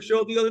was on her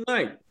show the other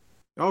night.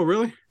 Oh,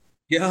 really?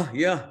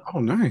 Yeah. Oh,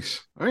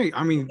 nice. All right.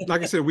 I mean,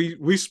 like I said,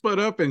 we split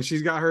up, and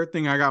she's got her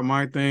thing, I got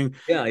my thing.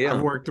 Yeah.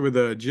 I've worked with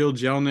Jill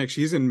Jelnick.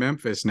 She's in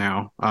Memphis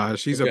now.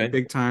 She's a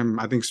big time,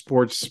 I think,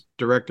 sports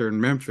director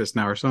in Memphis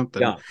now or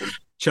something. Yeah.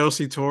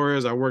 Chelsea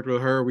Torres, I worked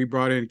with her. We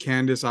brought in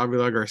Candice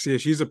Avila Garcia.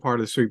 She's a part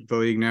of Sweep the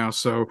League now.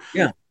 So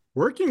yeah,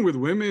 working with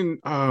women,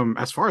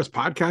 as far as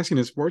podcasting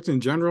and sports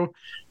in general,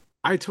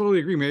 I totally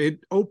agree, man. It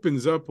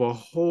opens up a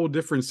whole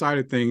different side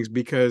of things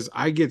because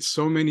I get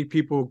so many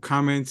people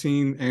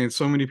commenting and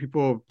so many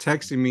people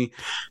texting me,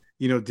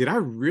 did I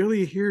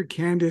really hear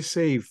Candice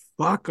say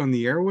fuck on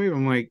the airwave?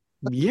 I'm like,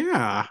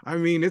 yeah. I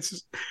mean,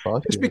 it's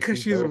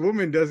because she's a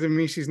woman doesn't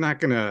mean she's not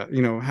gonna,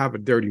 have a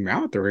dirty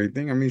mouth or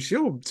anything. I mean,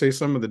 she'll say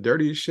some of the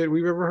dirtiest shit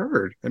we've ever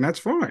heard, and that's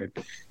fine.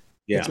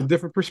 Yeah, it's a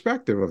different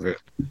perspective of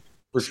it.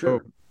 For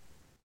sure.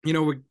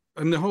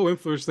 And the whole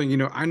influence thing,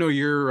 I know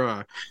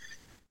you're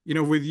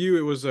with you,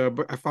 it was,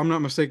 if I'm not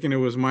mistaken, it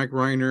was Mike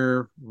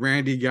Reiner,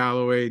 Randy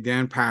Galloway,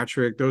 Dan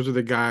Patrick. Those are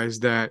the guys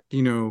that,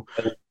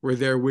 were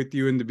there with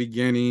you in the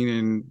beginning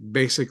and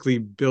basically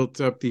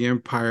built up the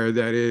empire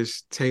that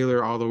is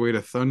Taylor all the way to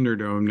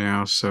Thunderdome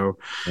now. So,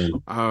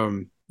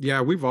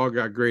 yeah, we've all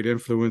got great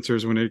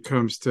influencers when it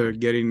comes to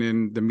getting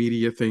in the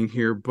media thing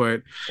here.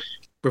 But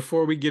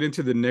before we get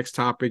into the next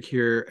topic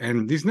here,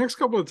 and these next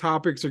couple of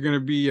topics are going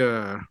to be,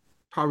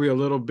 probably a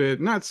little bit,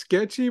 not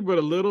sketchy, but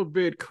a little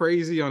bit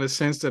crazy on a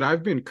sense that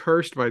I've been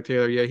cursed by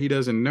Taylor, yet he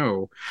doesn't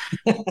know.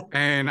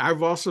 And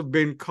I've also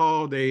been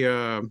called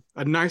a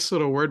nice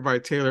little word by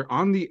Taylor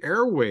on the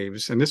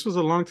airwaves. And this was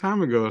a long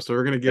time ago, so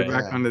we're going to get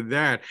back onto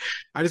that.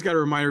 I just got to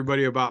remind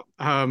everybody about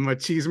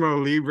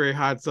Machismo Libre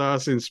hot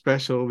sauce and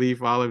special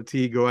leaf olive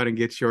tea. Go out and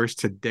get yours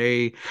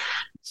today.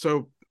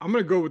 So I'm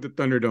going to go with the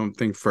Thunderdome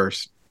thing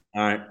first.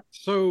 All right.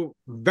 So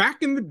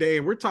back in the day,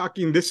 we're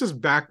talking, this is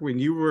back when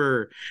you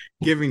were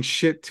giving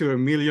shit to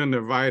Emilio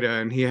Navaita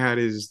and he had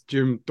his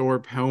Jim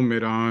Thorpe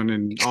helmet on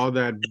and all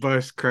that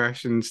bus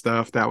crashing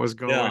stuff that was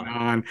going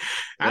on.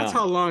 That's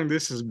how long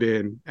this has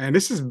been. And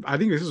I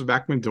think this is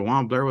back when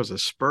DeJuan Blair was a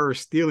Spur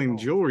stealing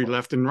jewelry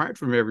left and right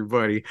from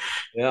everybody.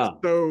 Yeah.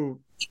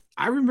 So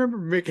I remember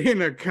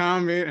making a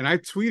comment and I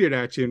tweeted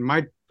at you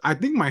and I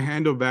think my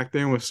handle back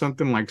then was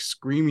something like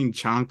Screaming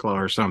Chancla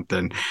or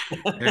something.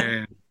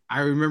 And I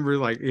remember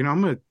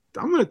I'm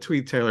gonna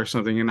tweet Taylor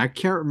something, and I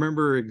can't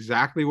remember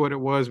exactly what it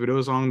was, but it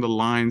was along the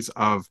lines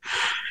of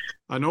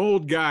an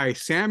old guy,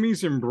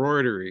 Sammy's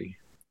Embroidery,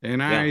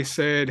 and I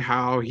said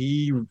how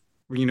he,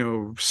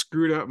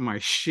 screwed up my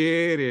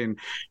shit and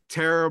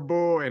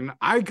terrible, and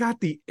I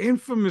got the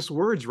infamous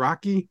words,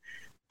 Rocky.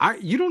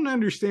 You don't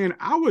understand.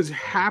 I was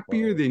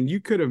happier than you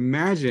could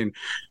imagine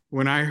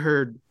when I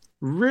heard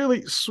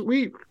really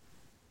sweet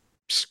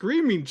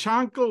Screaming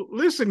Chancla.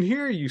 Listen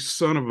here, you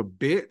son of a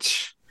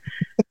bitch.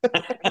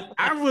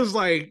 I was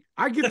like,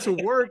 I get to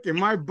work and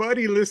my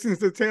buddy listens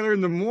to Taylor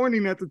in the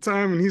morning at the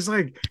time and he's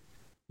like,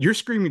 you're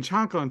Screaming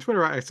Chancla on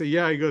Twitter. I said,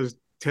 yeah. He goes,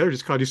 Taylor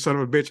just called you son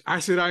of a bitch. I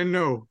said, I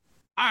know.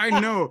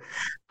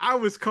 I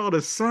was called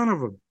a son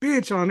of a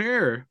bitch on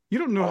air. You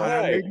don't know how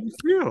that made me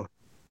feel.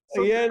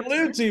 So you hadn't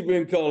lived till you've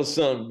been called a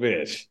son of a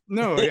bitch.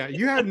 No, yeah,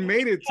 you hadn't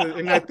made it to,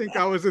 and I think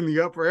I was in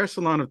the upper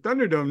echelon of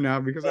Thunderdome now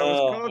because I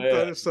was called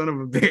a son of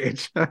a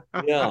bitch.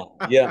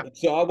 yeah.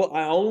 So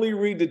I only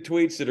read the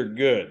tweets that are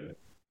good.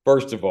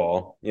 First of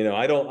all,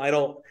 I don't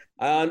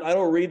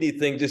read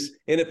anything.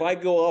 And if I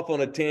go off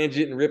on a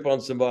tangent and rip on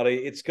somebody,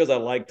 it's because I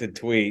like to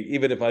tweet,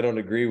 even if I don't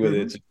agree with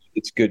it.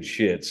 It's good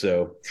shit.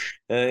 So,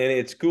 and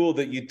it's cool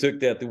that you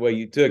took that the way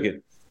you took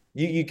it.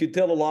 You could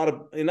tell a lot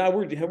of, and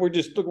we're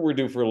just look what we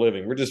do for a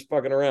living. We're just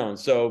fucking around.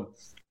 So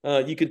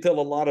you can tell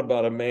a lot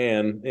about a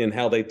man and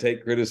how they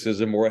take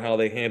criticism or how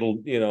they handle,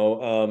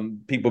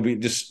 people being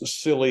just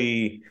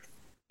silly,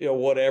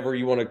 whatever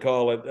you want to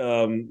call it.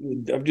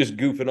 I'm just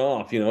goofing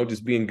off,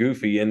 just being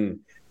goofy. And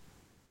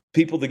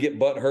people that get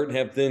butt hurt and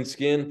have thin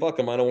skin, fuck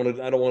them. I don't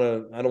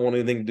want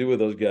anything to do with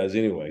those guys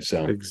anyway.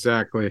 So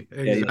exactly.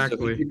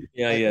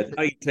 yeah.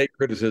 How you take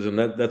criticism?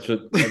 That's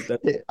what.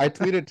 I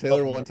tweeted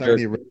Taylor one time.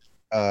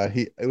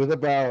 It was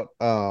about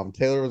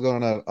Taylor was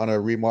going on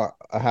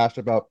a hash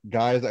about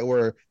guys that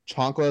wear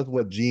chanclas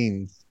with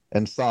jeans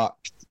and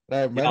socks. And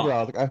I remember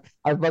I was like,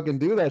 I fucking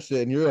do that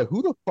shit, and you're like,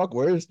 who the fuck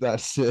wears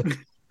that shit?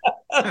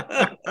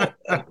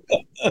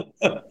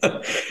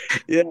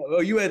 Yeah.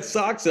 Oh, you had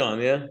socks on,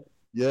 yeah.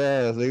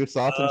 Yeah, they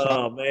socks and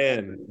oh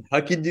man,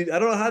 how can you? I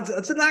don't know how.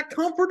 It's not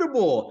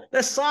comfortable.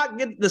 The sock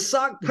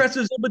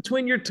presses in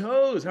between your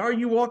toes. How are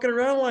you walking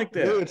around like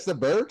that? Dude, it's the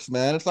Birks,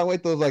 man. It's not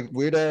like those like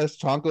weird ass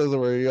chanclas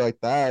where you're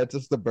like that. It's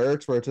just the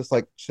Birks where it's just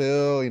like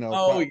chill, you know.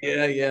 Oh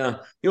yeah. You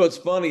know what's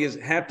funny is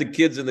half the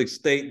kids in the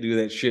state do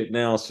that shit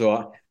now.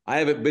 So I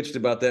haven't bitched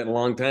about that in a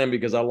long time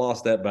because I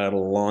lost that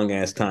battle a long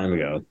ass time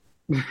ago.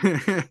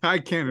 I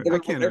can't.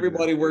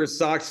 Everybody wears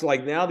socks.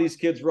 Like now, these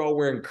kids are all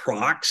wearing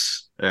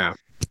Crocs. Yeah.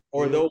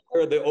 Or they'll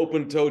wear the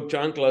open-toed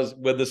chanclas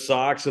with the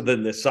socks, and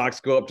then the socks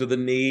go up to the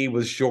knee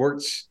with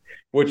shorts.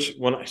 Which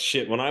when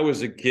I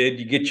was a kid,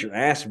 you get your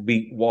ass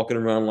beat walking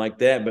around like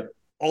that. But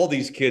all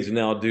these kids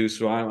now do.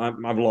 So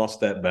I've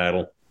lost that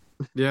battle.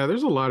 Yeah,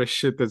 there's a lot of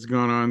shit that's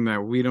going on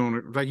that we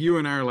don't like. You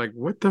and I are like,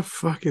 what the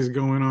fuck is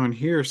going on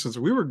here? Since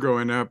we were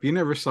growing up, you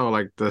never saw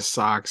like the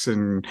socks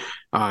and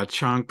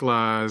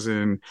chanclas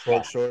and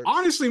shorts.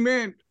 Honestly,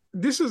 man,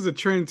 this is the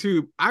trend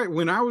too.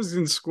 When I was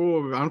in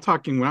school, I'm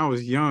talking when I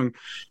was young,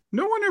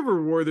 no one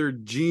ever wore their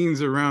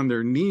jeans around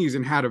their knees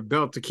and had a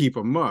belt to keep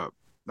them up.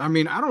 I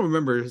mean, I don't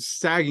remember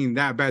sagging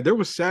that bad. There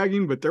was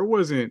sagging, but there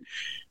wasn't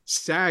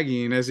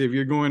sagging as if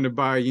you're going to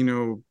buy,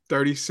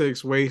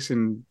 36 waist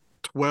and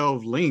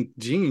 12 length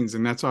jeans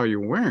and that's all you're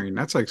wearing.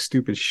 That's like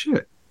stupid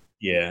shit.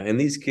 Yeah, and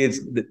these kids,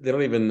 they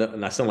don't even know,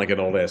 and I sound like an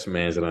old ass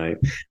man tonight.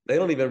 They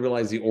don't even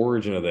realize the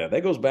origin of that.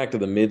 That goes back to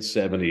the mid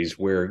 70s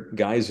where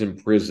guys in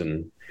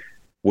prison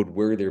would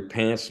wear their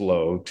pants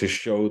low to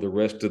show the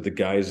rest of the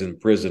guys in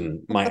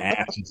prison my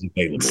ass is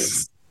available.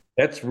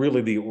 That's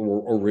really the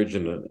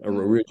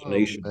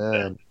origination.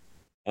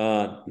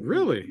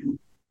 Really?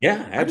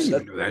 Yeah, absolutely. I didn't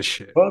even know that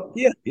shit. Well,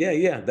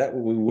 yeah. That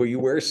where you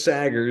wear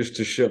saggers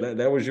to show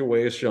that was your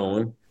way of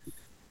showing.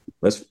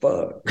 Let's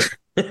fuck.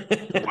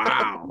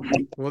 Wow.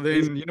 Well,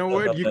 then you know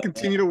what? You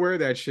continue to wear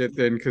that shit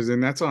then, because then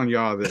that's on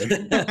y'all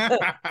then.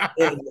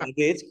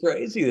 It's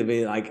crazy to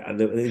me. Like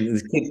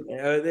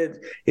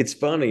it's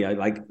funny.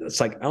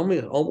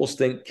 I almost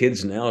think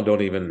kids now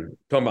don't even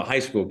talking about high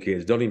school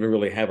kids don't even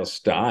really have a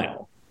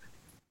style.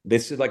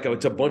 This is like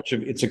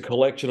it's a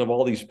collection of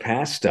all these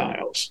past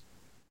styles.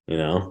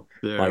 Yeah.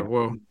 Like,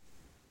 well,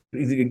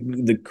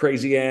 the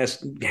crazy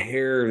ass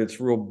hair that's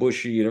real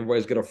bushy and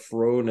everybody's got a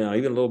fro now.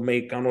 Even little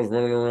Mexicanos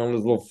running around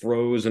with little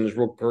fros and it's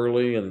real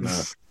curly and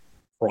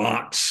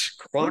Crocs.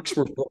 Crocs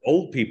were for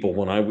old people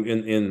when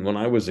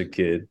I was a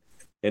kid,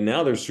 and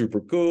now they're super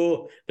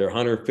cool. They're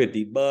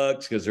 $150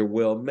 because they're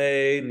well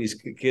made, and these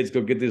kids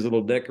go get these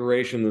little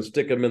decorations and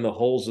stick them in the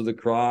holes of the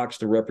Crocs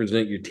to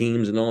represent your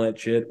teams and all that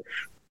shit.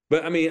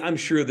 But I mean, I'm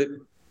sure that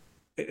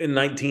in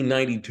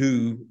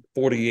 1992,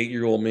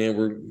 48-year-old men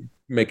were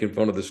making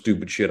fun of the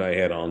stupid shit I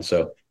had on.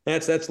 So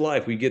that's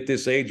life. We get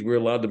this age, we're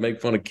allowed to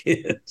make fun of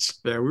kids.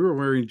 Yeah, we were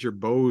wearing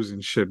jabos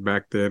and shit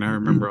back then. I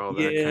remember all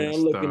that kind of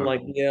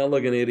looking stuff.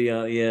 Looking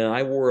idiot. Yeah,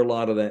 I wore a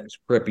lot of that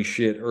preppy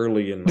shit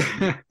early and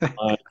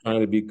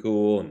trying to be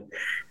cool and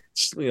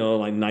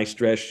like nice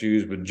dress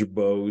shoes with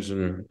jabos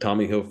and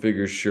Tommy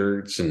Hilfiger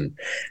shirts and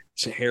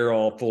hair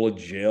all full of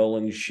gel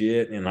and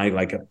shit. And I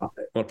like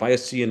if I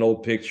see an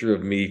old picture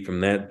of me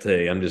from that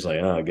day, I'm just like,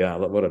 oh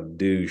god, what a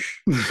douche.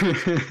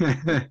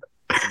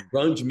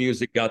 Grunge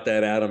music got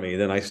that out of me.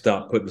 Then I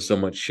stopped putting so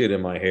much shit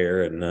in my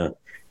hair, and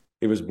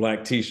it was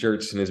black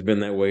t-shirts, and it's been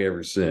that way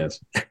ever since.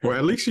 Well,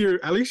 at least you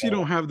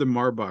don't have the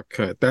Marbach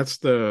cut. That's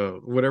the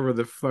whatever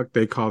the fuck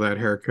they call that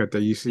haircut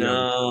that you see.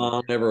 No,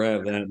 I'll never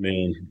have that,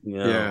 man.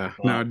 No. Yeah,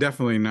 no,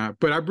 definitely not.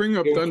 But I bring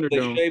up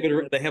Thunderdome. They shave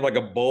it. They have like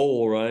a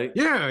bowl, right?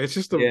 Yeah, it's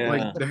just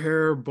like the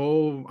hair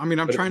bowl. I mean,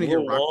 I'm trying to get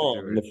Rocky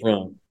to do it. In the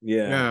front.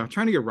 Yeah, I'm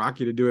trying to get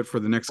Rocky to do it for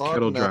the next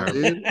kettle dryer.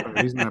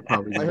 He's not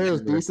probably. My hair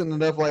is decent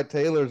enough like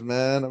Taylor's,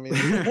 man. I mean,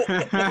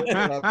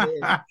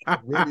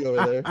 really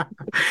over there.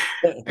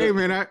 Hey,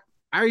 man,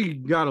 I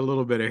got a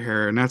little bit of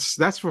hair, and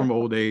that's from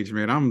old age,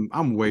 man.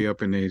 I'm way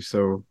up in age,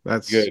 so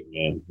that's good,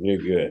 man.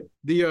 You're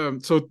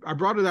good. So I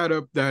brought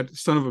that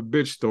son of a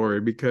bitch story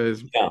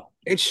because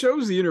it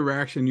shows the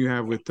interaction you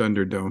have with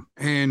Thunderdome,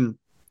 and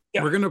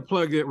we're gonna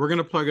plug it. We're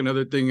gonna plug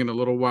another thing in a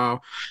little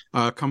while,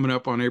 coming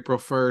up on April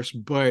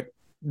 1st, but.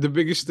 The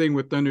biggest thing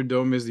with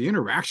Thunderdome is the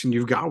interaction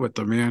you've got with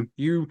them, man.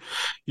 You're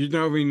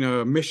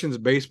having missions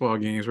baseball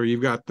games where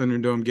you've got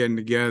Thunderdome getting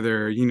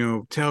together,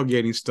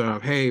 tailgating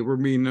stuff. Hey, we're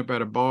meeting up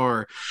at a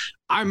bar.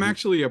 I'm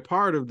actually a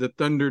part of the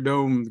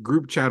Thunderdome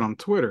group chat on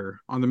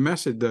Twitter on the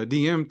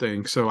DM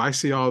thing. So I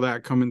see all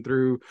that coming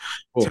through,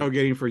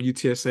 tailgating for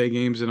UTSA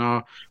games and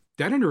all.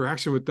 That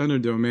interaction with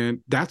Thunderdome,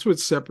 man, that's what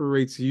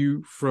separates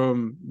you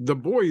from the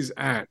boys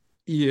at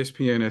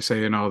ESPN SA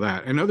and all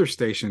that and other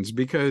stations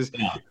because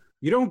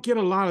You don't get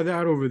a lot of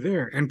that over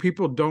there. And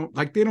people don't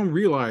they don't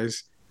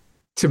realize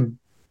to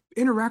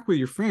interact with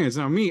your fans.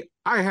 Now, me,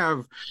 I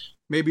have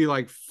maybe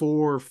like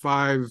 4,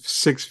 5,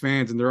 6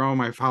 fans, and they're all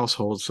my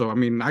household. So I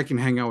mean, I can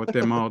hang out with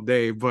them all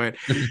day. But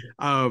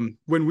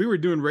when we were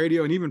doing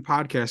radio and even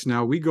podcasts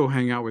now, we go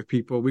hang out with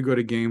people, we go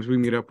to games, we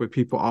meet up with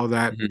people, all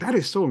that. Mm-hmm. That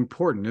is so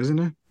important, isn't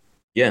it?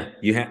 Yeah,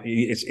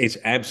 it's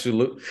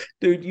absolute.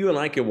 Dude, you and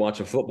I could watch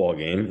a football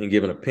game and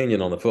give an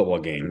opinion on the football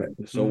game.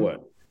 So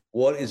mm-hmm.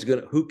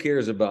 Who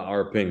cares about our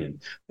opinion?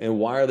 And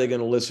why are they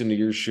going to listen to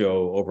your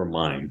show over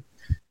mine?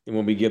 And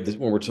when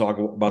we're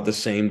talking about the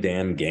same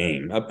damn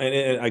game,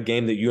 and a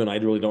game that you and I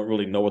don't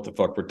really know what the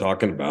fuck we're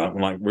talking about.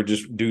 Like, we're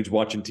just dudes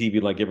watching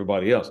TV like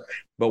everybody else.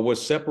 But what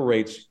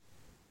separates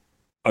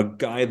a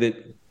guy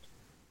that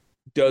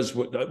does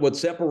what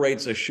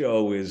separates a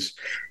show is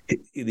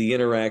the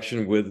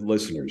interaction with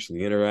listeners,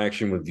 the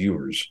interaction with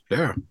viewers.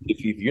 Yeah.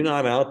 If you're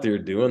not out there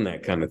doing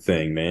that kind of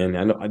thing,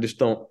 man, I just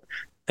don't.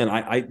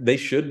 And they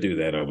should do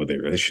that over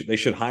there. They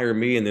should hire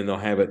me, and then they'll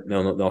have it.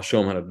 They'll show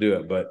them how to do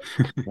it. But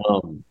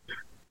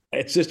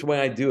it's just the way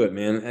I do it,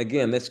 man.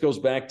 Again, this goes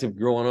back to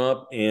growing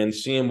up and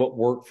seeing what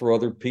worked for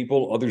other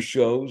people, other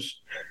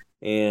shows,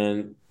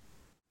 and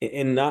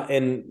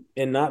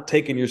not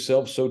taking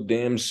yourself so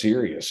damn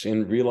serious,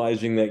 and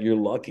realizing that you're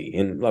lucky.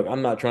 And look,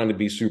 I'm not trying to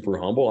be super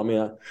humble. I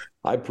mean,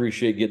 I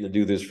appreciate getting to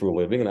do this for a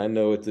living, and I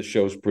know that the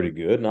show's pretty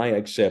good, and I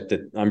accept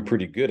that I'm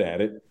pretty good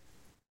at it.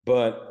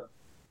 But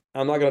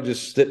I'm not going to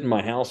just sit in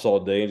my house all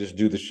day and just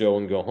do the show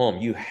and go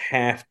home. You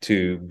have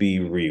to be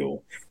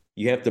real.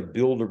 You have to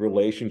build a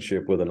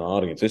relationship with an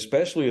audience,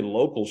 especially a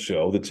local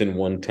show that's in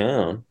one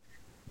town.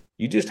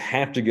 You just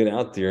have to get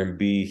out there and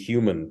be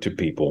human to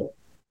people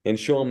and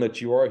show them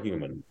that you are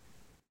human.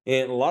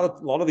 And a lot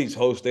of these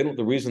hosts, the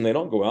reason they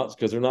don't go out is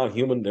because they're not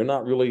human. They're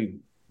not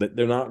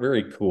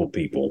very cool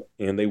people,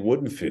 and they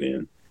wouldn't fit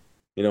in.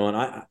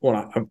 And when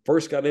I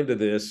first got into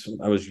this,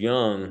 I was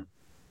young.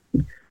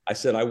 I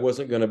said I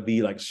wasn't going to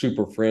be like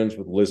super friends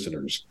with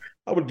listeners.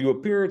 I would do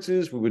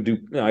appearances. We would do.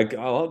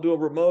 I'll do a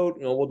remote.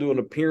 We'll do an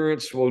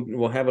appearance.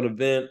 We'll have an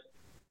event.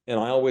 And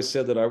I always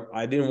said that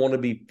I didn't want to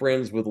be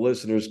friends with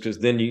listeners, because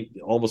then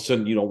all of a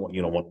sudden you don't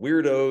want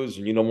weirdos,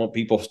 and you don't want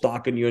people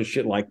stalking you and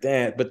shit like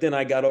that. But then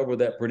I got over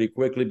that pretty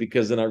quickly,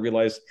 because then I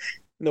realized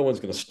no one's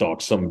going to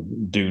stalk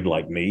some dude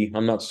like me.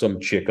 I'm not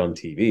some chick on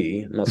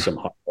TV. I'm not some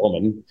hot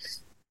woman.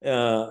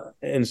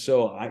 And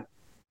so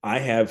I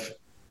have.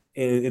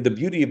 And the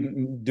beauty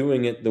of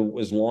doing it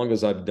as long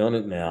as I've done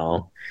it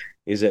now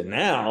is that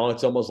now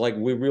it's almost like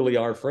we really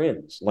are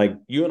friends. Like,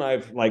 you and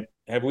I've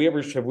have we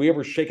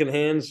ever shaken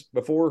hands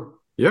before?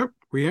 Yep,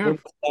 we have. When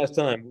was the last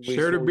time we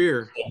shared a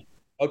beer?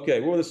 Okay,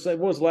 when was the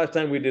last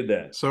time we did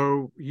that?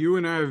 So you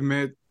and I have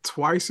met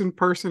twice in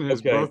person, and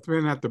it's both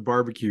been at the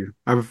barbecue.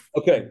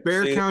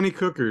 Bear County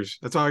Cookers.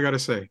 That's all I got to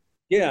say.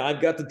 Yeah,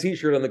 I've got the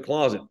T-shirt in the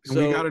closet. And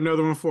we got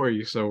another one for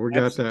you, so we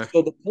got that.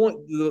 So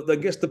I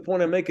guess the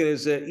point I'm making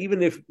is that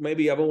even if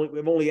maybe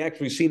we've only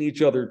actually seen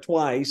each other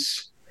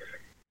twice,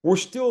 we're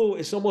still.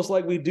 It's almost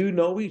like we do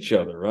know each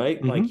other,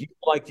 right? Mm-hmm.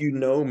 Like you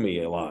know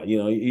me a lot,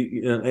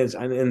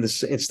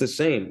 it's the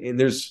same. And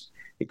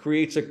it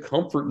creates a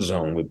comfort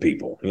zone with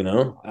people.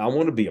 I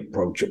want to be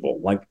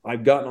approachable. Like,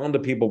 I've gotten onto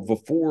people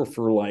before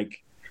for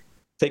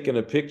taking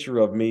a picture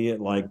of me at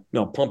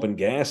pumping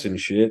gas and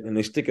shit, and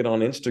they stick it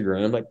on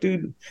Instagram. Like,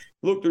 dude,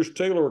 look, there's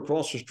Taylor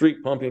across the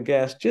street pumping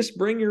gas. Just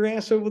bring your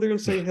ass over there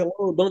and say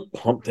hello.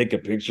 Don't take a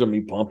picture of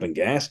me pumping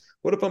gas.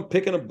 What if I'm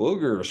picking a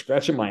booger or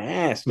scratching my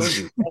ass?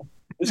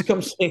 Just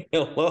come say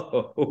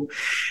hello.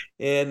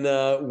 And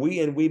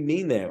we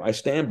mean that. I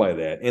stand by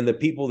that. And the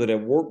people that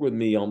have worked with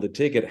me on the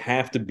ticket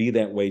have to be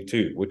that way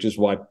too, which is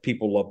why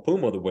people love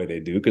Puma the way they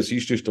do, because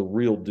he's just a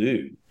real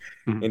dude.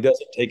 Mm-hmm. And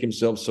doesn't take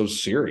himself so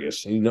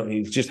serious.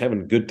 He's just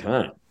having a good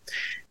time.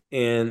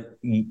 And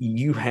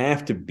you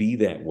have to be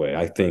that way,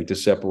 I think, to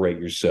separate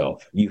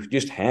yourself. You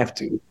just have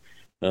to.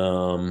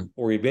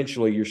 Or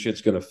eventually your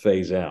shit's going to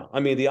phase out. I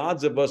mean, the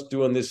odds of us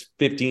doing this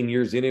 15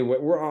 years anyway,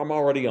 I'm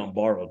already on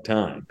borrowed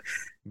time.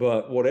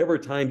 But whatever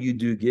time you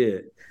do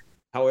get,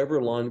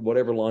 whatever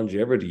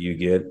longevity you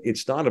get,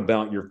 it's not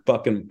about your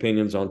fucking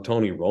opinions on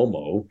Tony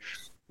Romo.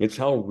 It's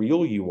how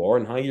real you are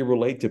and how you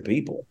relate to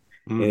people.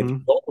 Mm-hmm. And if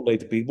you don't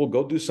relate to people,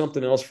 go do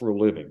something else for a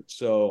living.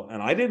 So,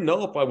 and I didn't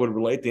know if I would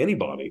relate to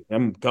anybody.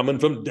 I'm coming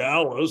from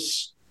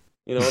Dallas,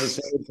 to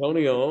San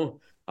Antonio.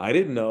 I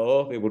didn't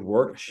know if it would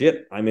work.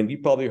 Shit. I mean, you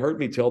probably heard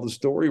me tell the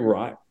story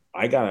where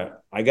I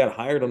got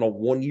hired on a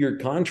 1-year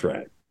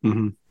contract.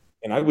 Mm-hmm.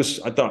 And I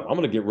thought, I'm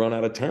going to get run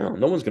out of town.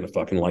 No one's going to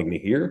fucking like me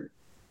here.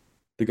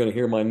 They're going to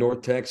hear my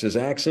North Texas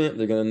accent.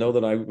 They're going to know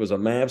that I was a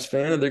Mavs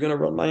fan, and they're going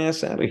to run my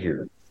ass out of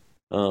here.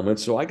 And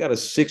so I got a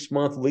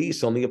 6-month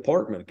lease on the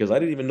apartment, because I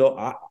didn't even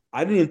know.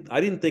 I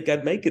didn't think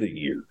I'd make it a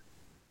year.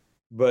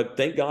 But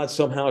thank God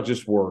somehow it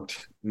just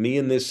worked. Me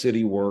in this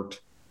city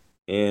worked.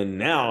 And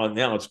now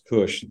it's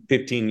cush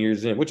 15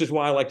 years in, which is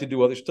why I like to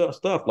do other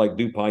stuff like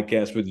do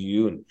podcasts with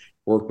you and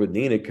work with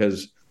Nina,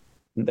 because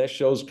that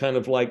show's kind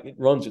of like it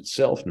runs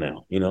itself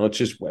now. It's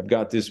just I've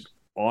got this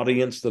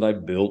audience that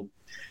I've built,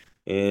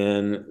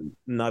 And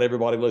not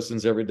everybody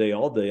listens every day,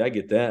 all day. I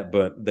get that,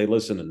 but they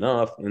listen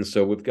enough. And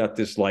so we've got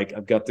this, like,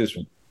 I've got this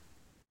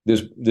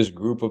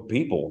group of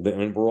people that,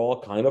 and we're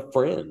all kind of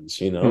friends,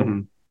 you know.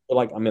 Mm-hmm.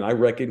 Like, I mean, I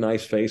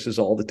recognize faces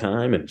all the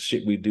time and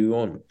shit we do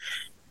on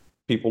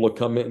people will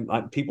come in,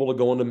 people will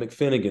go into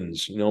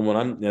McFinnigan's, you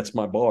know, that's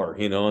my bar,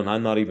 you know, and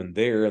I'm not even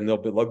there, and they'll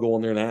go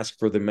in there and ask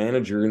for the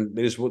manager, and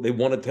they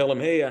want to tell him,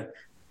 hey,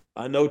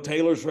 I know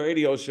Taylor's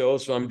radio show,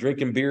 so I'm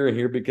drinking beer in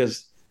here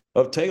because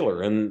of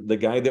Taylor, and the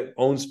guys that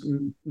own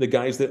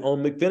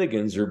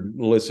McFinnigan's are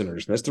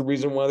listeners. That's the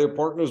reason why they're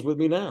partners with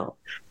me now.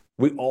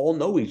 We all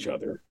know each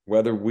other,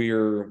 whether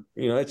we're,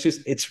 you know, it's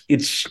just,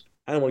 it's,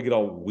 I don't want to get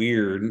all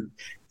weird.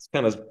 It's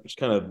kind of,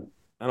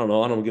 I don't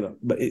know. I don't get,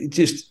 but it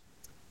just,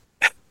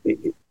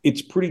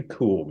 it's pretty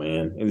cool,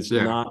 man. And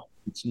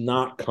it's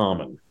not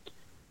common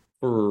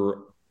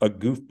for a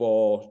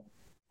goofball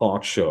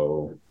talk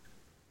show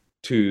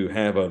to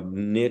have a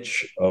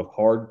niche of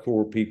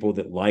hardcore people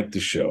that like the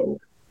show.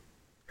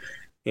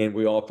 And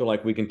we all feel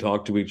like we can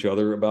talk to each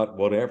other about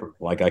whatever.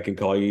 Like, I can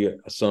call you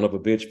a son of a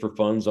bitch for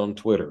funds on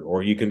Twitter, or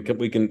we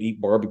can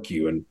eat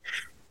barbecue, and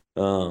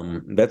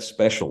that's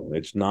special.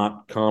 It's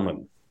not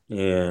common,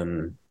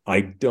 and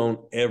I don't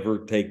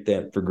ever take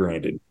that for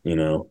granted, you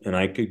know. And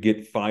I could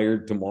get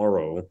fired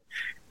tomorrow,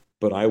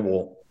 but I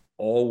will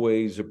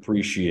always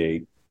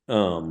appreciate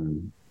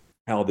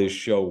how this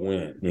show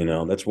went. You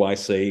know, that's why I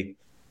say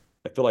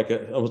I feel like I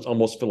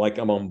almost feel like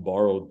I'm on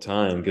borrowed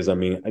time, because I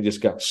mean, I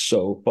just got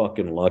so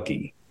fucking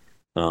lucky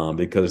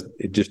because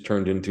it just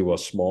turned into a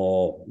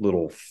small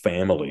little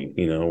family,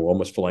 you know. I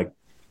almost feel like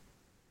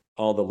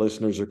all the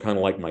listeners are kind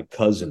of like my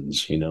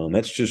cousins, you know, and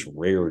that's just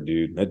rare,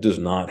 dude. That does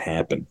not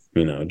happen,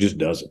 you know, it just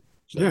doesn't.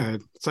 So. Yeah,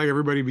 it's like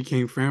everybody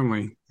became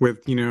family with,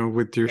 you know,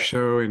 with your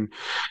show, and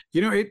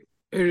you know,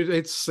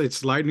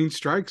 it's lightning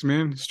strikes,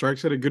 man.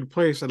 Strikes at a good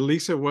place. At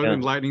least it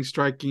wasn't lightning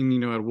striking, you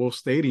know, at Wolf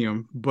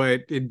Stadium,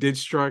 but it did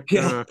strike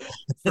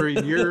for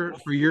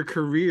your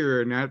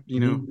career, and that, you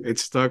know, it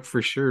stuck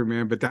for sure,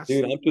 man. But that's,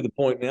 dude, I'm to the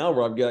point now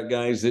where I've got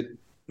guys that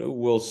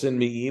will send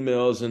me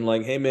emails and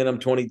like, hey man, I'm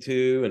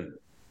 22 and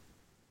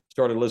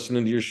started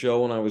listening to your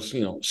show when I was,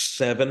 you know,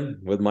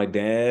 7 with my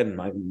dad,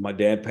 and my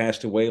dad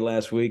passed away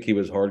last week. He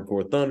was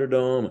hardcore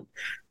Thunderdome.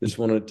 Just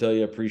wanted to tell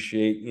you I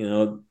appreciate, you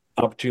know,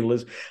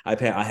 opportunities.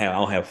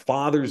 I'll have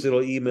fathers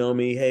that'll email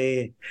me,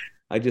 hey,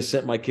 I just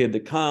sent my kid to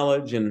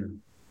college,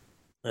 and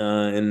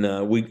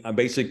I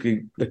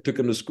basically took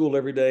him to school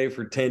every day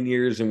for 10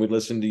 years, and we'd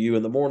listen to you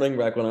in the morning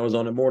back when I was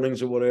on in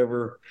mornings or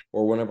whatever,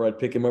 or whenever I'd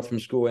pick him up from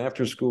school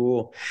after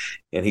school.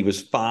 And he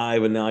was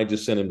 5, and now I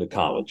just sent him to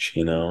college,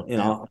 you know.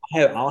 And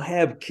I'll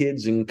have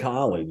kids in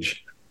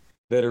college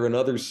that are in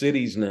other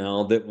cities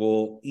now that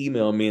will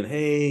email me and,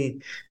 hey,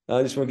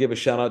 I just want to give a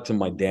shout out to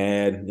my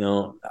dad, you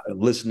know,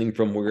 listening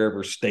from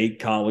wherever, state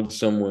college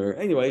somewhere.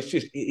 Anyway,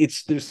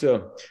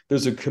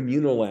 there's a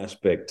communal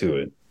aspect to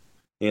it,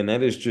 and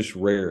that is just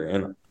rare.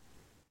 And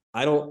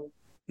I don't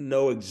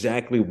know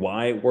exactly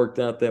why it worked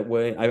out that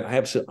way.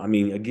 I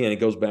mean, again,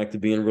 it goes back to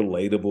being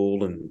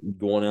relatable and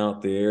going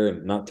out there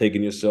and not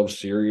taking yourself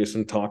serious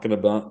and talking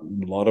about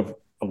a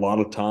lot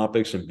of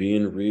topics and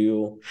being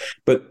real,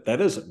 but that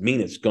doesn't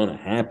mean it's going to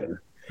happen.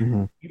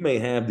 Mm-hmm. You may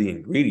have the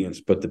ingredients,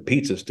 but the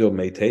pizza still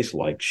may taste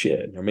like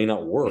shit or may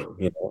not work,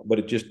 you know. But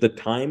it just, the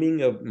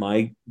timing of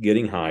my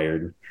getting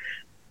hired,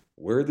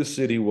 where the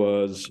city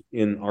was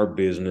in our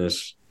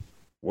business,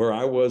 where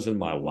I was in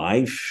my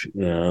life,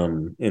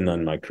 and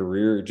in my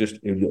career,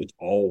 it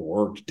all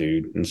worked,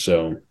 dude. And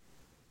so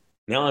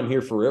now I'm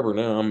here forever.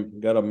 Now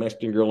got a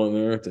Mexican girl in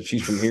there that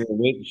she's from here.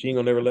 She ain't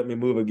gonna never let me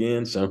move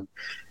again. So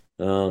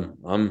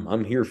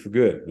I'm here for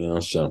good, you know.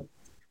 So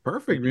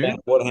perfect, man.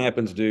 That's what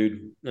happens,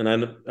 dude. And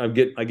I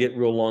get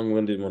real long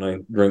winded when I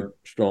drink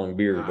strong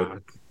beer,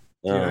 but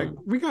dude,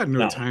 we got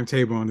no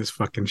timetable on this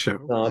fucking show.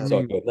 No, it's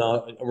all good.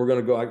 No, we're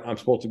gonna go. I'm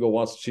supposed to go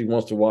watch. She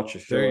wants to watch the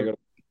show.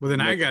 Well,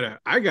 then I gotta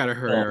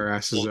hurry our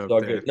asses up.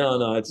 There.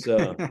 No, it's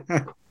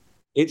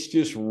it's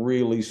just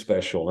really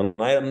special, and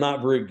I am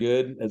not very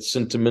good at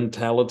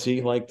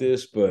sentimentality like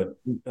this, but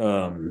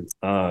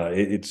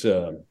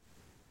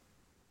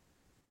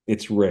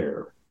it's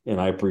rare,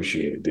 and I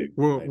appreciate it, dude.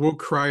 We'll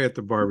cry at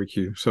the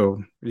barbecue,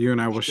 so you and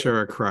I will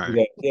share a cry.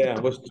 Yeah,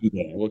 let's do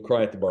that. We'll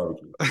cry at the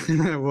barbecue.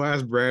 We'll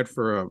ask Brad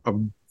for a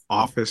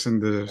office in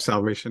the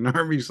Salvation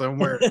Army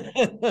somewhere.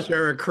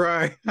 Share a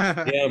cry.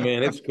 Yeah,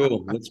 man, it's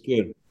cool. It's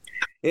good.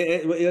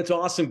 It's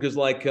awesome because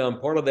like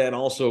part of that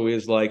also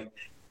is like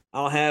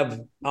I'll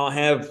have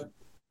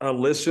a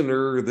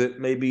listener that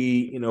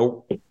maybe, you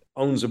know,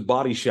 owns a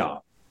body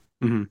shop,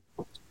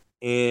 mm-hmm.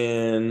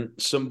 and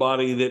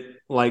somebody that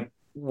like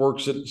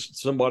works at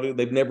somebody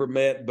they've never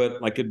met,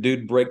 but like a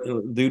dude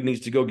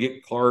needs to go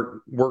get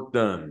work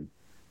done,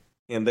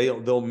 and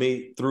they'll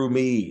meet through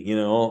me, you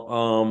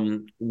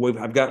know.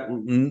 I've got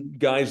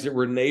guys that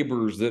were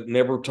neighbors that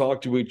never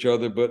talked to each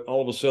other, but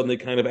all of a sudden they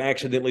kind of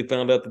accidentally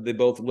found out that they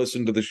both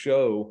listened to the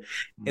show,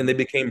 and they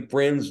became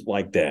friends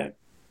like that.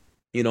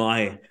 You know,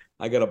 I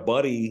got a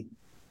buddy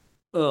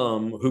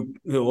who,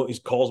 you know, he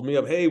calls me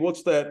up, hey,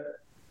 what's that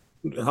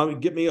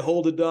get me a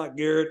hold of Doc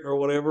Garrett or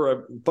whatever.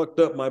 I fucked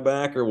up my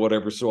back or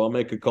whatever, so I'll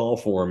make a call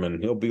for him,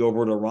 and he'll be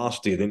over to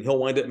Rosti. Then he'll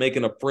wind up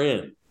making a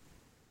friend.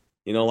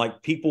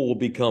 Like people will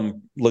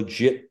become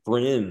legit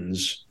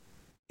friends,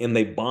 and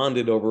they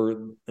bonded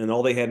over, and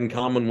all they had in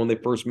common when they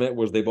first met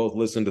was they both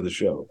listened to the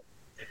show.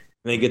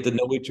 And they get to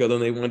know each other,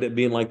 and they wind up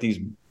being like these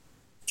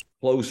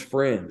close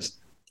friends.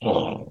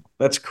 Oh,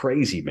 that's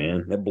crazy,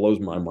 man. That blows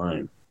my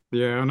mind.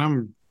 Yeah, and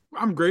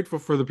I'm grateful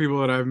for the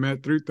people that I've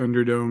met through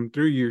Thunderdome,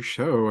 through your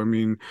show. I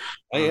mean,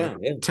 yeah.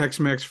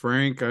 Tex-Mex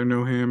Frank, I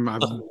know him.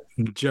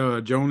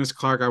 Jonas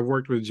Clark, I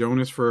worked with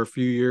Jonas for a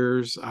few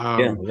years.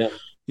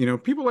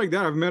 People like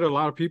that. I've met a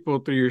lot of people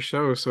through your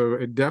show, so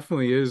it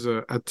definitely is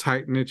a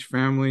tight niche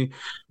family.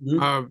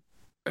 Mm-hmm.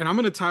 And I'm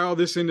going to tie all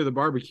this into the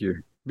barbecue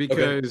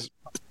because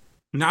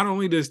not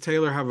only does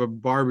Taylor have a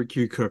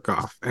barbecue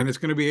cook-off, and it's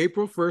going to be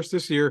April 1st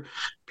this year,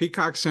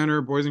 Peacock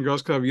Center, Boys and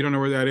Girls Club. You don't know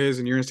where that is,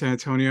 and you're in San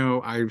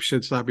Antonio, I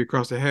should slap you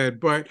across the head,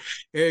 but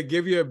it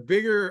give you a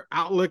bigger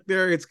outlook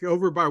there. It's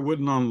over by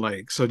Woodlawn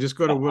Lake, so just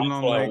go to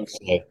Woodlawn Lake.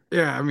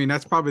 Yeah, I mean,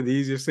 that's probably the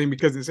easiest thing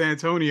because in San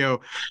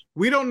Antonio,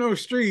 we don't know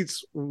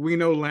streets, we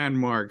know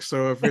landmarks.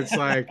 So if it's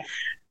like,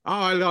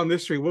 oh, on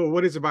this street. Well,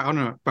 what is it by? Oh,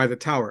 no, by the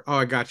tower. Oh,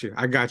 I got you.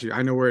 I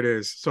know where it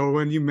is. So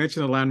when you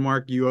mention a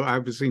landmark, you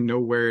obviously know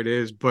where it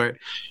is. But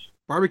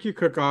barbecue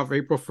cook-off,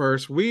 April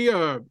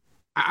 1st.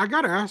 I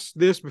got to ask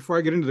this before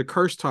I get into the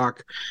curse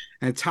talk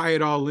and tie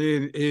it all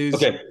in.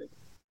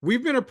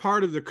 We've been a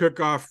part of the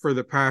cook-off for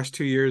the past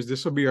 2 years.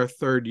 This will be our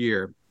third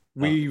year.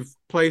 We've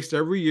placed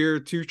every year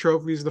 2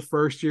 trophies the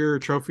first year, a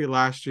trophy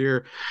last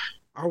year.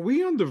 Are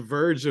we on the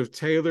verge of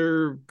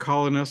Taylor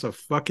calling us a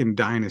fucking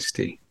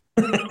dynasty?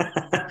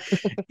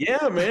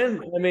 Yeah,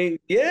 man. I mean,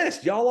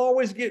 yes, y'all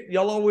always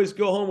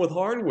go home with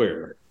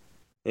hardware,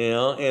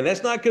 and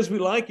that's not because we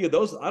like you.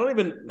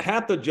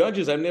 Half the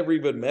judges, I've never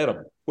even met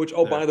them. Which,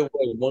 by the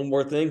way, one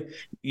more thing,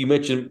 you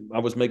mentioned I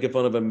was making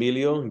fun of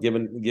Emilio,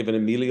 giving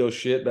Emilio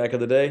shit back in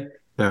the day.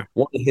 Yeah,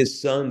 one of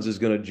his sons is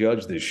going to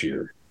judge this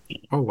year.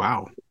 Oh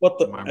wow!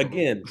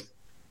 Again,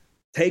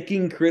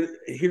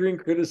 hearing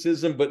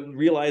criticism, but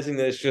realizing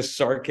that it's just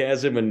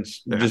sarcasm and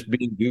just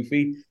being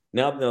goofy.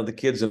 Now the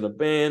kid's in the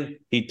band.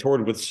 He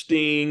toured with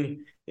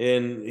Sting,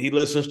 and he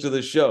listens to the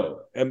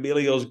show.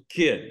 Emilio's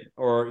kid,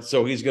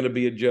 so he's going to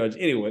be a judge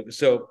anyway.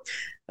 So,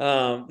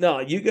 no,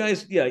 you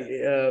guys,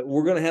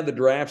 we're going to have the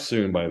draft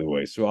soon, by the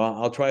way. So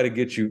I'll try to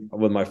get you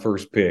with my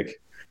first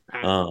pick.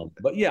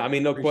 But yeah, I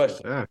mean, no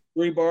question.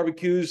 3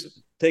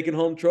 barbecues, taking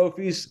home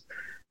trophies.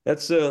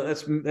 That's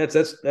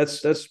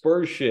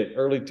Spurs shit.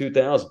 Early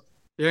 2000s.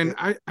 And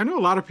I know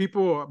a lot of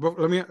people, but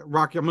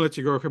Rocky, I'm gonna let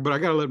you go, but I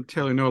gotta let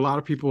Taylor know a lot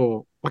of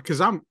people, because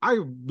I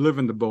live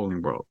in the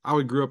bowling world.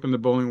 I grew up in the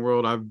bowling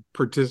world. I've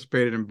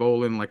participated in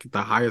bowling like at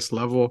the highest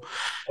level.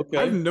 Okay.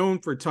 I'm known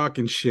for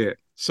talking shit.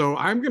 So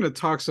I'm gonna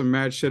talk some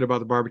mad shit about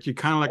the barbecue,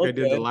 kind of like I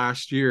did the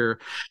last year.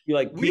 You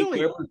like Pete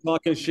Weber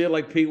talking shit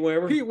like Pete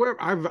Weber? Pete Weber,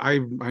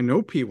 I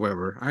know Pete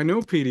Weber. I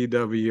know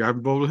PDW.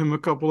 I've bowled him a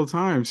couple of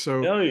times.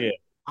 So hell yeah.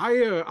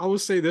 I will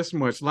say this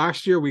much.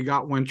 Last year we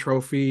got 1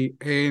 trophy,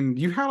 and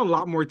you had a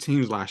lot more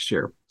teams last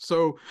year.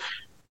 So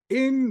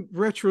in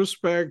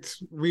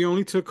retrospect, we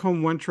only took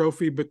home 1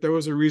 trophy, but there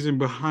was a reason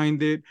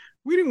behind it.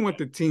 We didn't want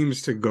the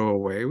teams to go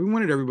away. We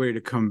wanted everybody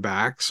to come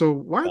back. So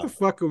why the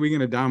fuck are we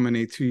going to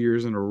dominate 2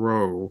 years in a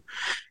row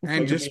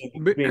and just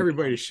put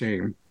everybody to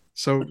shame?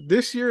 So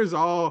this year it's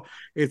all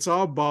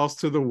balls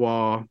to the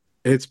wall.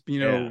 It's,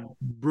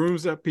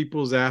 brooms up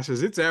people's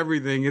asses. It's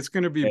everything. It's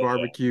going to be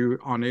barbecue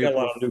on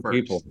April 1st.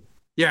 People.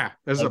 Yeah,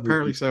 that's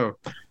apparently so.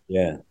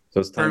 Yeah. So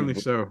it's time. Apparently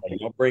so.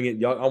 Y'all bring it.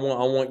 Y'all,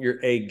 I want your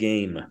A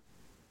game.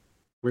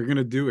 We're going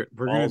to do it.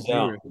 We're going to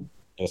do it.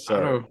 Yes,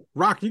 sir.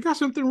 Rock, you got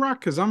something, Rock?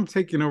 Because I'm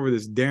taking over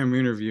this damn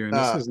interview, and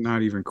this is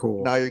not even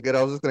cool. No, you're good.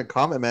 I was just going to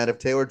comment, man. If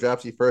Taylor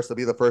drafts you first, it'll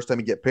be the first time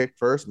you get picked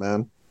first,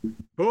 man.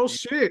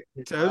 Bullshit.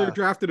 Taylor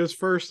drafted us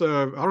first. I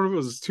don't know if it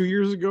was 2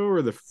 years ago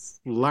or the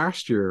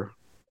last year.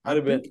 I'd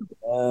have been,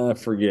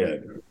 forget.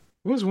 It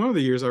was one of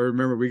the years I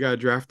remember we got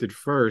drafted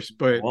first,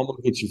 but I'm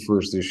gonna get you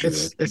first this year.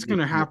 It's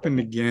gonna happen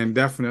again,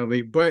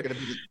 definitely. But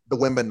the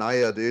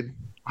Wembanyama, dude.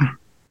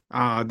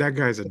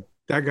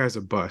 That guy's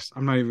a bust.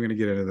 I'm not even gonna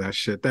get into that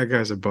shit. That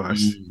guy's a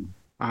bust.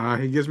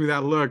 He gives me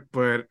that look,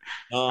 but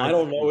I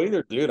don't know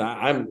either, dude.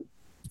 I'm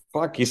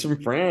fuck. He's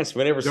from France.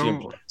 We never see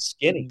him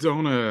skinny.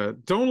 Don't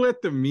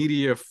let the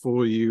media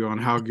fool you on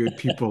how good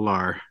people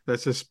are.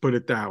 Let's just put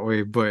it that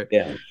way. But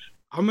yeah.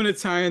 I'm going to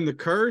tie in the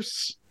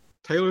curse,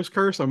 Taylor's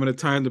curse. I'm going to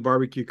tie in the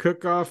barbecue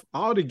cook-off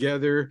all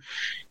together.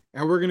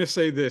 And we're going to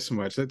say this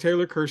much, that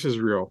Taylor curse is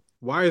real.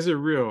 Why is it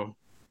real?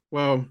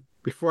 Well,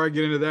 before I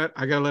get into that,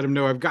 I got to let him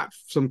know I've got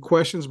some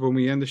questions when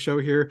we end the show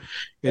here.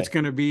 It's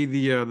going to be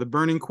the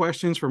burning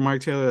questions for Mike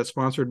Taylor that's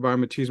sponsored by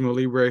Machismo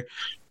Libre.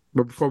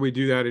 But before we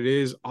do that, it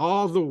is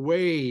all the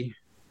way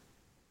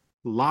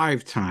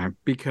live time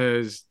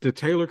because the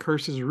Taylor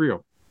curse is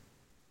real.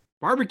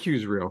 Barbecue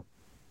is real.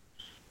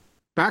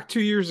 Back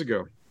 2 years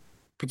ago,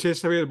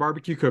 participated in the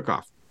barbecue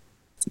cook-off.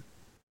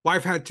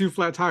 Wife had 2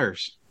 flat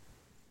tires.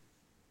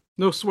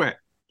 No sweat.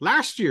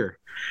 last year,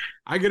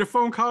 I get a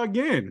phone call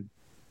again.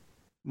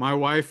 My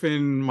wife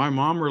and my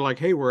mom were like,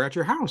 "Hey, we're at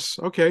your house."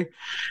 Okay.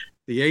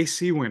 The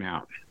AC went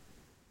out.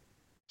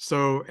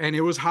 So, and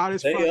it was hot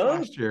as fuck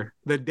last year.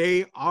 The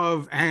day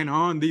of and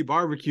on the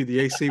barbecue,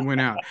 the AC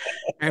went out.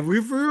 And we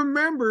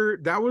remember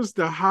that was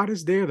the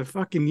hottest day of the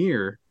fucking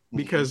year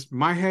because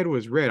my head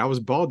was red. I was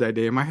bald that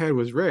day and my head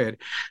was red.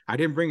 I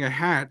didn't bring a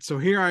hat. So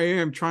here I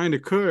am trying to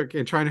cook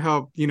and trying to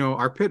help,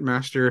 our pit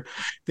master,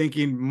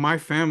 thinking my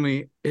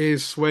family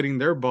is sweating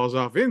their balls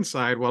off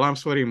inside while I'm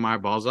sweating my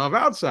balls off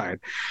outside.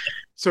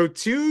 So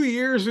 2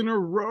 years in a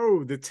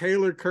row, the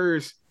Taylor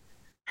curse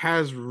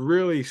has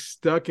really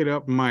stuck it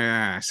up my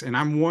ass. And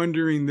I'm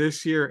wondering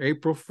this year,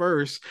 April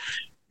 1st,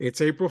 it's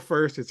April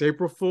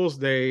Fool's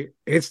Day,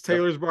 it's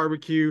Taylor's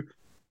barbecue.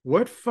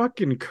 What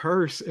fucking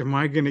curse am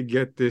I gonna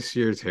get this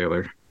year,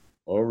 Taylor?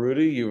 Oh,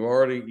 Rudy, you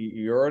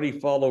already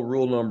follow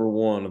rule number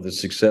 1 of the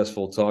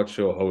successful talk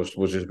show host,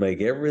 which is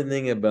make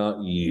everything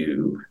about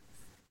you.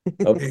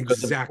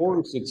 Exactly. Of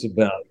course it's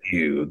about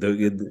you.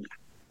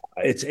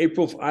 It's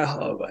April.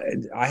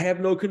 I have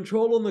no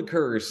control on the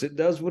curse. It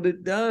does what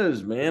it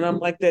does, man. I'm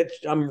like that.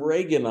 I'm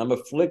Reagan. I'm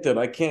afflicted.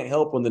 I can't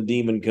help when the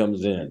demon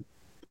comes in.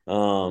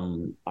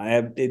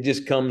 It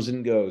just comes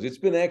and goes. It's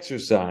been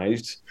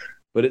exorcised,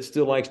 but it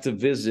still likes to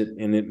visit,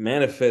 and it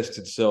manifests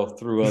itself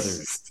through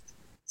others.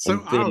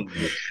 So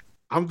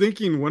I'm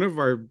thinking one of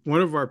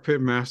our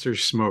pit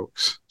masters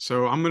smokes.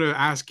 So I'm gonna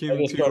ask him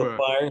to start a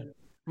fire.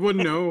 Well,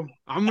 no,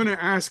 I'm gonna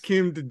ask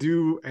him to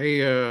do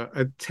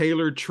a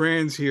Taylor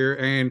trans here,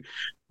 and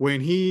when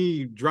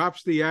he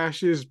drops the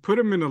ashes, put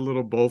them in a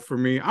little bowl for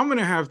me. I'm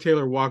gonna have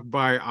Taylor walk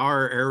by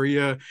our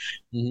area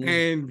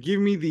and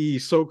give me the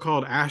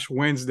so-called Ash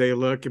Wednesday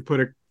look and put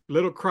a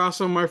little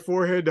cross on my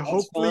forehead to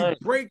hopefully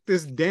break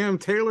this damn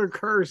Taylor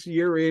curse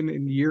year in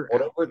and year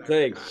out. Whatever it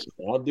takes,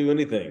 I'll do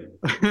anything.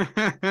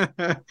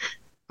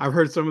 I've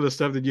heard some of the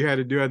stuff that you had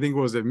to do. I think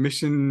was it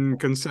Mission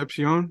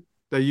Concepcion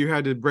that you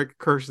had to break a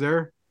curse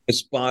there.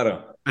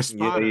 Espada.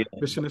 Yeah.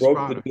 Mission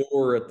broke the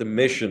door at the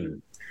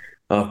mission.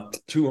 A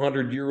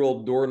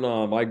 200-year-old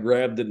doorknob. I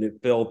grabbed it and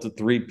it fell to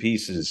 3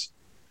 pieces.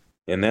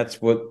 And that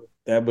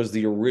was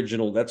the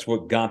original. That's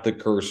what got the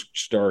curse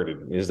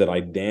started, is that I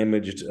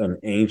damaged an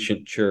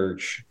ancient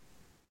church.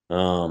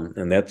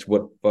 And that's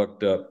what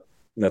fucked up.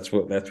 That's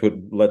what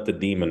let the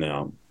demon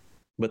out.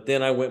 But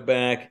then I went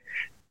back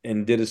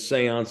and did a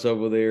seance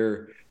over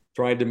there,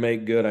 tried to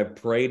make good. I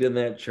prayed in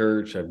that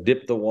church. I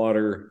dipped the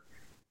water.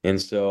 And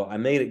so I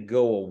made it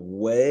go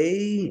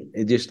away.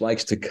 It just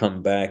likes to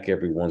come back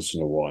every once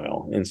in a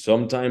while. And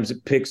sometimes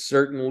it picks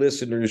certain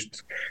listeners.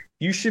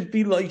 You should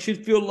feel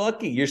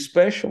lucky. You're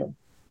special.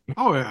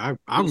 Oh,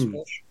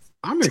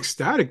 I'm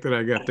ecstatic that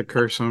I got the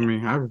curse on me.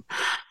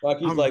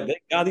 Rocky's like,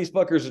 thank God these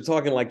fuckers are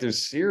talking like they're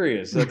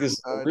serious. Like this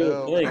is a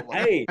real thing.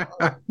 Hey,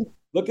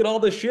 look at all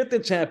the shit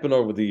that's happened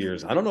over the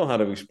years. I don't know how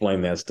to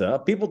explain that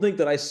stuff. People think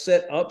that I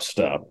set up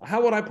stuff.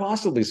 How would I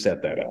possibly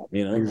set that up?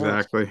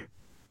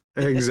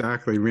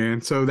 Exactly,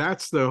 man. So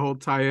that's the whole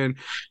tie-in.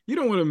 You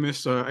don't want to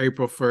miss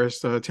April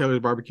 1st,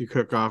 Taylor's Barbecue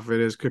Cook-Off. It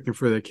is cooking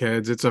for the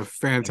kids. It's a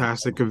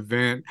fantastic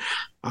event.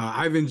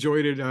 I've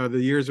enjoyed it the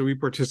years that we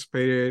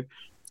participated.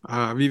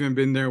 I've even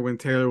been there when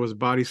Taylor was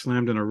body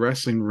slammed in a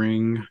wrestling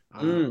ring.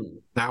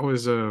 That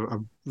was a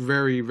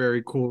very,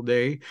 very cool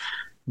day.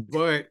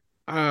 But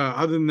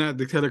other than that,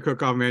 the Taylor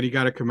Cook-Off, man, you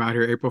got to come out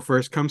here April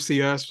 1st. Come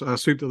see us.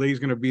 Sweep the League's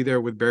going to be there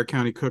with Bexar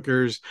County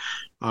Cookers.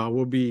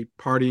 We'll be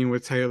partying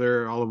with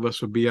Taylor. All of us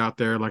will be out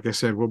there. Like I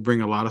said, we'll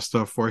bring a lot of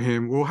stuff for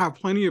him. We'll have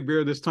plenty of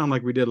beer this time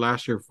like we did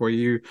last year for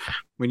you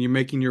when you're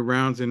making your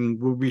rounds, and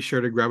we'll be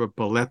sure to grab a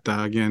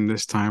Boletta again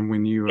this time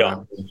when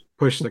you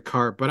push the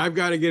cart. But I've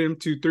got to get him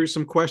through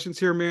some questions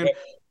here, man.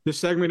 This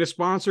segment is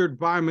sponsored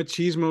by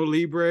Machismo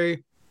Libre.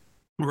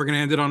 We're going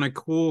to end it on a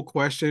cool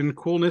question.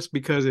 Coolness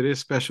because it is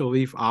special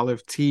leaf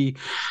olive tea.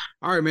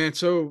 All right, man.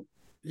 So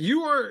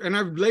you are, and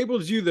I've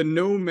labeled you the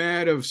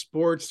nomad of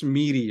sports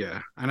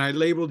media. And I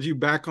labeled you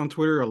back on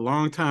Twitter a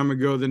long time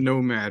ago, the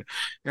nomad.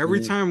 Every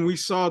time we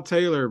saw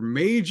Taylor,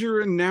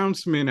 major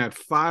announcement at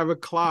 5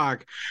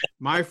 o'clock,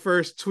 my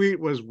first tweet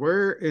was,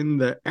 where in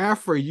the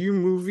F are you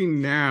moving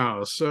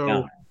now?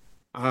 So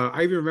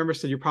I even remember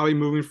said you're probably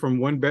moving from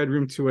one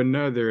bedroom to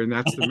another, and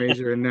that's the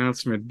major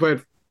announcement.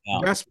 But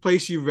best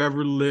place you've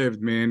ever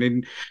lived, man.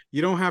 And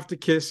you don't have to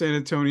kiss San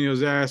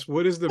Antonio's ass.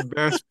 What is the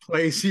best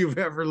place you've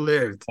ever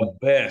lived? The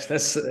best.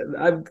 That's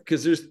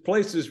because there's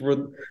places where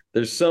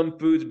there's some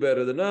foods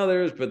better than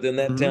others, but then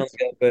that town's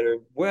got better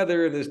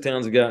weather, and this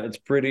town's it's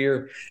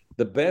prettier.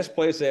 The best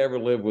place I ever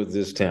lived was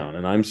this town,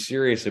 and I'm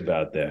serious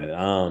about that.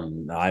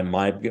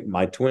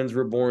 My twins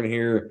were born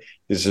here.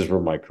 This is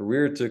where my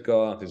career took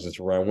off. This is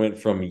where I went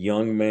from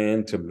young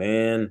man to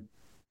man.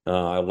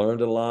 I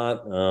learned a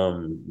lot,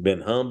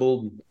 been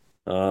humbled.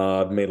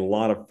 I've made a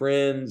lot of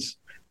friends.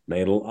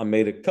 I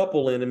made a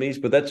couple enemies,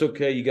 but that's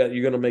okay. You're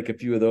going to make a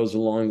few of those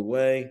along the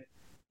way.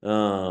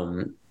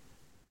 The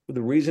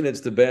reason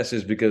it's the best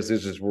is because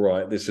this is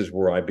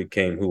where I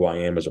became who I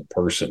am as a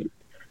person.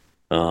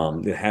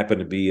 It happened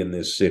to be in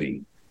this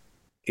city.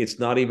 it's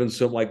not even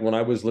so like when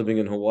I was living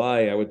in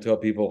Hawaii, I would tell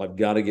people I've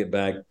got to get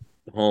back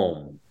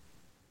home.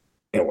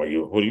 And when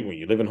you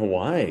live in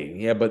Hawaii,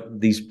 yeah,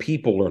 but these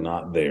people are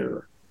not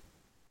there.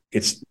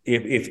 It's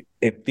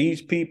if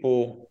these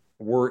people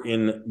were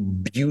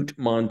in Butte,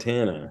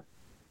 Montana,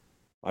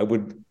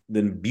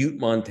 then Butte,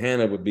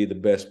 Montana would be the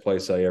best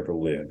place I ever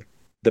lived.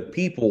 The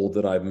people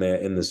that I've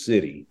met in the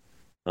city,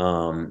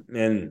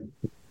 and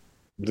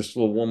this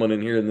little woman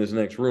in here in this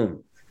next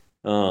room,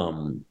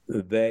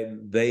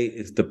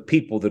 it's the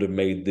people that have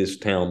made this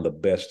town the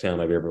best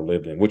town I've ever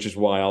lived in, which is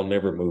why I'll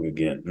never move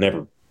again.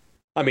 Never.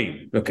 I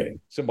mean, okay,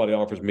 somebody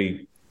offers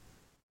me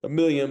 $1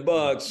 million.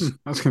 I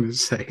was gonna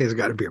say it's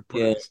got to be a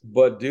price. Yeah,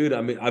 but dude,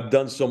 I mean, I've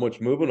done so much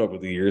moving over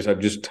the years.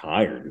 I'm just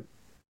tired.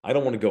 I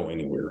don't want to go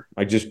anywhere.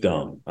 I just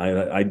don't.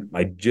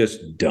 I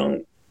just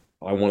don't.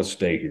 I want to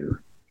stay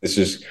here. It's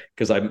just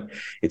because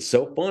it's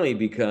so funny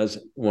because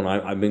when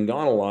I've been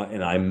gone a lot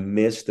and I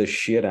miss the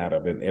shit out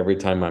of it every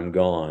time I'm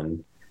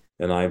gone.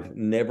 And I've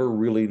never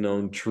really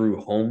known true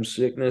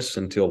homesickness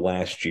until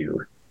last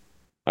year.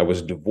 I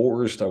was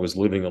divorced. I was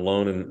living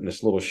alone in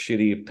this little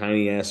shitty,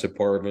 tiny ass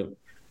apartment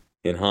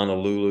in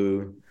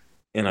Honolulu.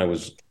 And I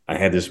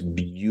had this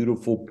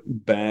beautiful,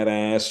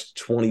 badass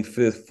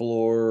 25th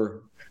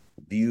floor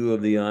view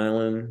of the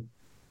island.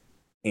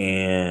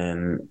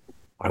 And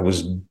I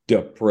was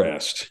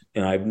depressed,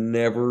 and I've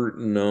never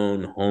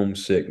known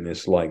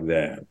homesickness like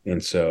that.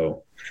 And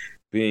so,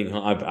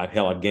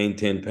 I've gained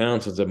 10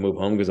 pounds since I moved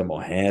home because I'm all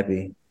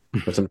happy.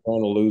 But I'm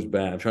trying to lose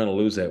back. I'm trying to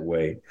lose that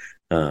weight.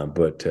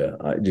 This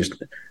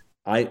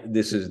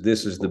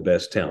is the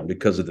best town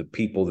because of the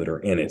people that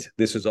are in it.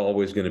 This is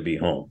always going to be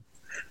home.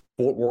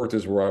 Fort Worth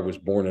is where I was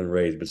born and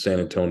raised, but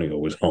San Antonio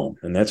was home,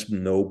 and that's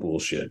no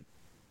bullshit.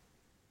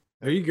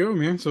 There you go,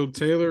 man. So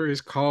Taylor is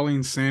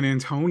calling San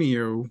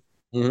Antonio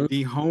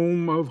the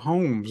home of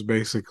homes,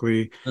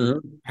 basically.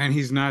 And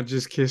he's not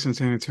just kissing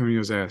San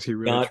Antonio's ass. He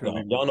really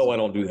y'all know I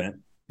don't do that.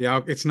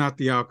 Yeah, it's not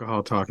the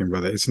alcohol talking,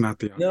 brother. It's not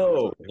the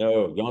alcohol.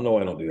 No, y'all know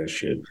I don't do that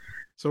shit.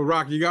 So,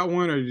 Rock, you got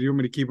one, or do you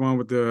want me to keep on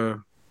with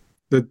the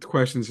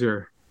questions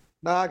here?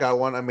 No, I got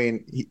one. I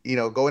mean,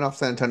 going off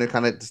San Antonio,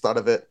 kind of the start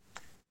of it.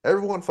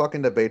 Everyone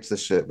fucking debates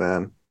this shit,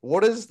 man.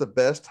 What is the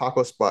best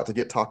taco spot to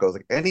get tacos?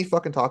 Like any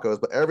fucking tacos,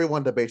 but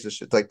everyone debates this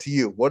shit. It's like, to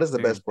you, what is the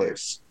best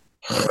place?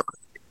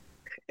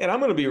 And I'm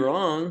gonna be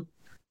wrong.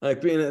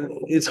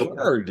 It's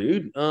hard,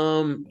 dude.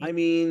 I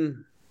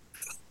mean,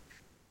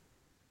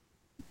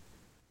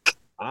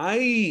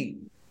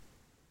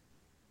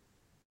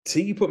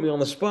 you put me on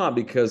the spot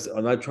because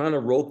I'm trying to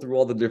roll through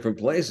all the different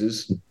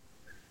places.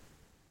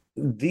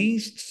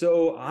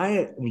 So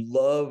I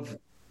love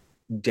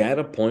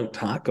Data Point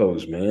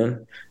tacos,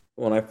 man.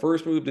 When I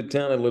first moved to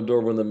town, I lived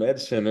over in the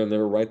Med Center, and they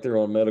were right there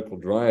on Medical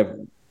Drive.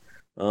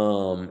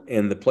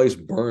 And the place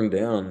burned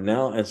down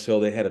now, and so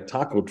they had a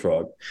taco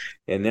truck,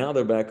 and now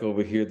they're back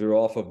over here. They're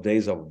off of De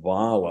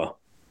Zavala.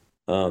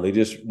 They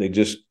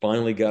just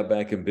finally got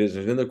back in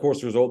business. And of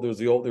course, there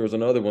was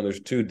another one.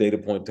 There's two Data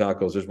Point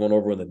tacos. There's one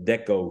over in the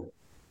Deco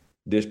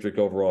district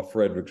over off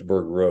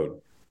Fredericksburg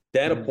Road.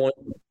 Data Point,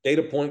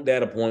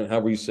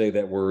 however you say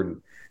that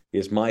word,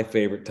 is my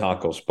favorite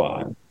taco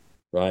spot,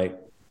 right?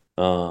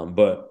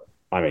 But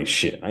I mean,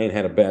 shit, I ain't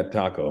had a bad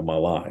taco in my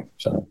life.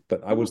 So,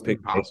 but I would pick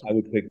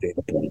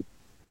Data Point.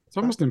 It's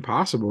almost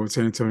impossible in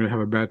San Antonio to have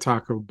a bad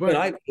taco. But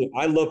I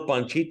love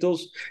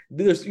Panchitos.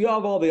 You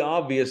have all the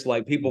obvious,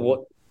 like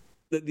people.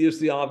 There's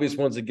the obvious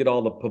ones that get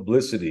all the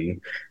publicity.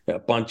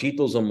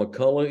 Panchitos on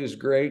McCullough is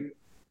great.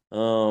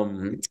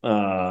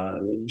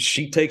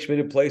 She takes me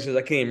to places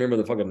I can't even remember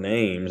the fucking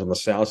names on the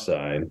South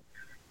Side.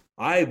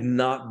 I've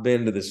not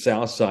been to the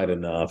South Side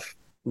enough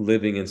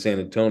living in San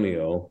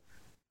Antonio.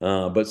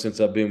 But since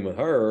I've been with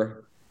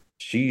her,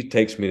 she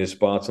takes me to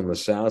spots on the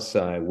South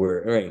Side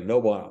where there ain't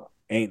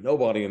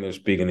nobody in there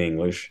speaking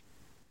English.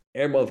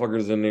 Every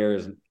motherfuckers in there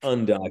is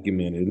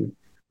undocumented.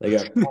 They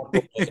got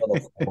probably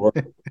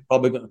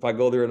if I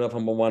go there enough,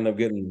 I'm gonna wind up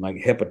getting like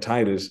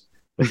hepatitis.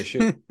 But the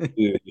shit,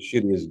 the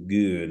shit is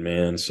good,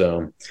 man.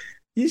 So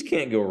you just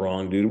can't go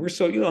wrong, dude. We're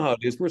so, you know how it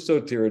is. We're so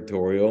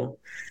territorial.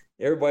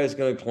 Everybody's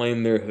gonna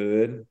claim their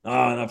hood.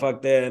 No,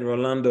 fuck that.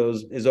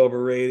 Rolando's is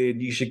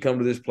overrated. You should come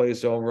to this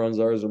place over on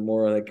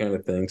Zarzamora, that kind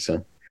of thing.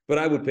 So, but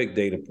I would pick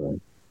Data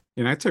Point.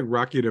 And I took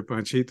Rocky to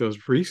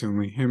Panchitos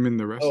recently. Him and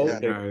the rest of the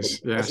guys.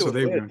 Yeah, so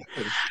they went.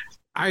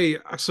 I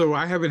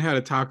haven't had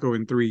a taco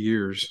in 3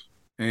 years.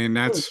 And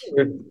that's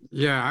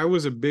I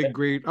was a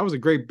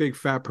great big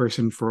fat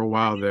person for a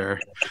while there.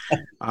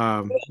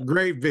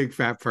 Great big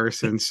fat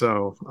person.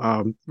 So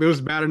it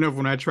was bad enough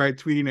when I tried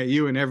tweeting at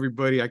you and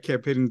everybody. I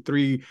kept hitting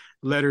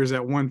letters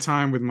at one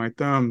time with my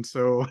thumb.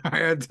 So I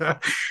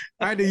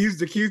had to use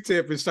the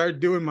Q-tip and start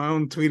doing my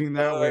own tweeting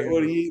that way.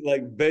 What do you eat?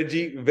 Like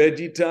veggie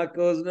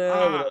tacos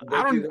now? Like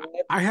I don't. veggie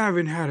wrap? I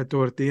haven't had a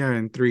tortilla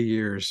in 3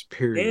 years.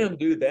 Period. Damn,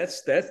 dude,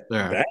 that's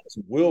Yeah.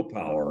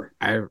 willpower.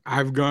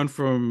 I've gone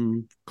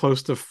from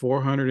close to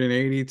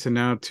 480 to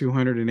now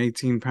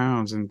 218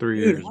 pounds in 3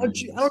 Dude, years.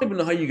 I don't even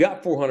know how you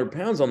got 400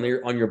 pounds on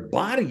your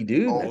body,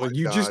 dude. Oh, Well, my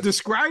you just God.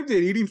 described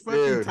it, eating fucking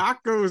Dude.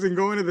 tacos and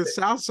going to the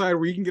south side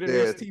where you can get an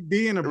Dude.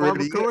 STD and a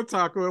Ruben, barbacoa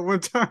taco at one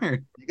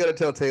time. You gotta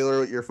tell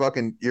Taylor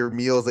your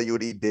meals that you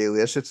would eat daily.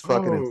 That shit's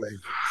fucking insane.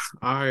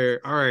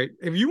 All right.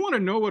 If you want to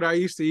know what I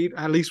used to eat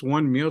at least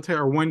one meal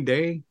or one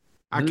day,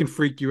 I can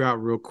freak you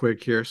out real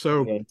quick here.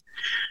 So, Okay.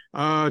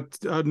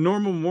 a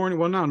normal morning,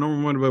 well, not a normal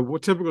morning, but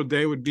what typical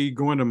day would be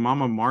going to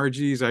Mama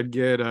Margie's. I'd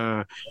get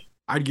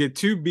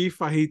 2 beef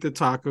fajita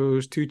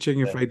tacos, 2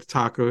 chicken fajita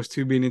tacos,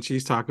 2 bean and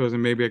cheese tacos,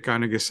 and maybe a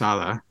carne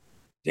asada.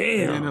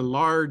 And then a Damn.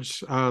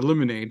 large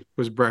lemonade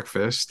was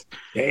breakfast.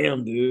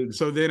 Damn, dude.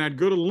 So then I'd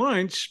go to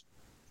lunch.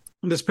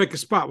 Let's pick a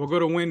spot. We'll go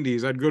to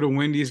Wendy's. I'd go to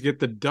Wendy's, get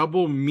the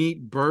double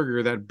meat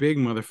burger, that big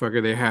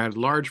motherfucker they had,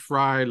 large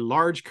fry,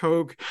 large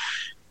Coke.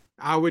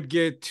 I would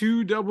get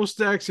 2 double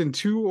stacks and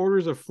 2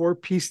 orders of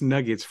 4-piece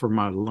nuggets for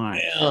my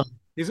lunch. Yeah.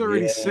 He's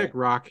already Yeah. sick,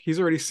 Rock. He's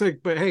already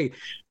sick. But hey,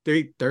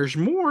 there's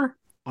more.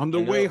 On the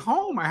I know. way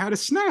home, I had a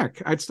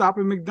snack. I'd stop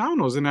at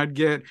McDonald's and I'd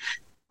get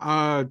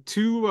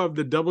 2 of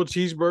the double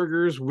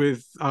cheeseburgers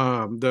with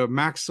the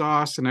mac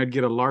sauce, and I'd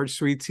get a large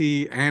sweet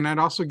tea, and I'd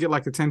also get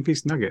like a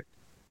 10-piece nugget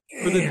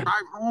for the Damn.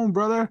 drive home,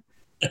 brother.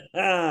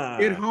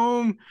 Get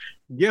home,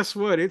 guess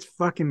what? It's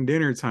fucking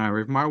dinner time.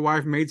 If my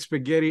wife made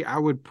spaghetti, I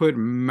would put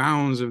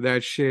mounds of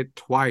that shit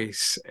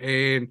twice.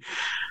 And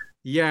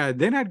yeah,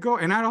 then I'd go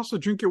and I'd also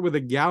drink it with a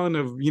gallon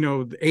of,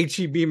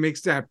 HEB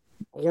makes that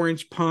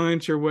orange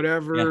punch or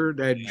whatever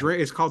that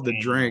drink. It's called the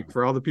drink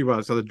for all the people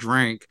out there. The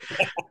drink.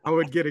 I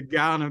would get a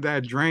gallon of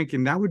that drink,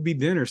 and that would be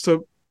dinner.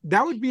 So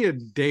that would be a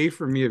day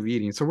for me of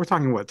eating. So we're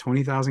talking what,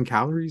 20,000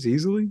 calories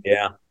easily?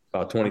 Yeah,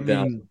 about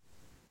 20,000.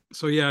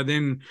 So yeah,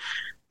 then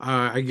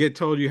I get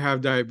told you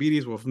have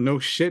diabetes. Well, no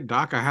shit,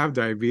 doc, I have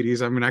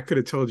diabetes. I mean, I could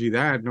have told you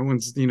that. No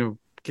one's,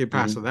 get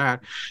past of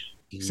that.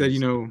 He said,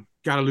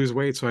 got to lose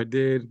weight. So I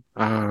did.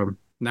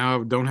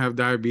 Now I don't have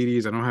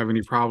diabetes. I don't have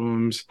any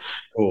problems.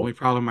 Cool. Only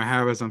problem I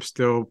have is I'm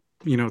still,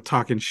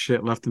 talking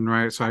shit left and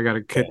right. So I got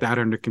to get that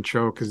under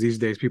control, because these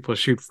days people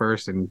shoot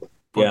first and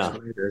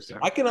punch later. So.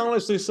 I can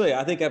honestly say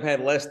I think I've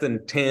had less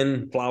than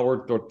 10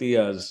 flour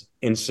tortillas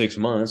in 6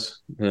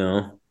 months.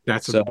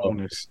 That's a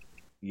bonus.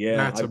 Yeah,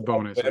 that's a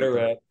bonus. I'm better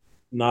at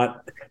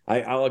not.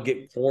 I'll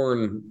get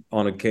corn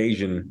on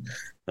occasion.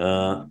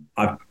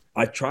 I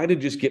try to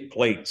just get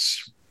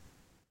plates.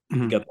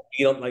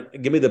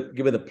 Mm-hmm. Give me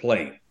the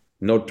plate,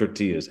 no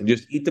tortillas, and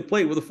just eat the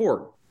plate with a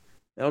fork.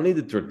 I don't need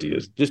the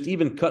tortillas. Just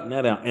even cutting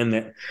that out, and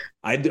that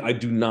I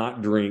do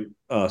not drink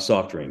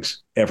soft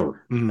drinks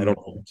ever. Mm-hmm. I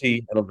don't drink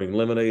tea. I don't drink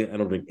lemonade. I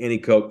don't drink any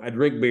Coke. I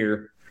drink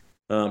beer,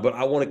 but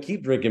I want to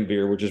keep drinking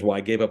beer, which is why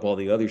I gave up all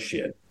the other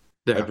shit.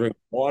 Yeah. I drink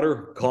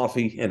water,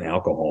 coffee, and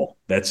alcohol.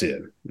 That's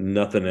it.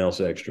 Nothing else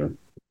extra.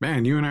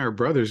 Man, you and I are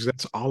brothers.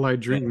 That's all I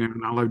drink now,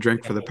 and all I've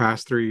drank for the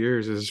past 3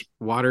 years is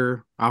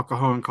water,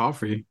 alcohol, and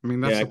coffee. I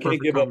mean, that's the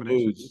perfect give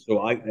combination. Up booze,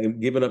 so I'm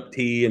giving up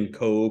tea and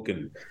Coke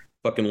and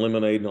fucking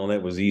lemonade and all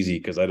that was easy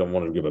because I don't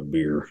want to give up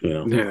beer.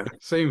 Yeah,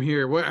 same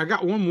here. Well, I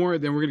got one more.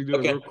 Then we're gonna do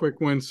a real quick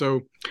one.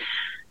 So.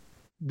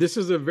 This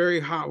is a very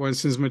hot one,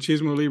 since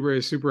Machismo Libre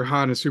is super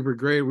hot and super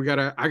great.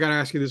 I gotta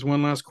ask you this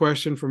one last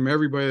question from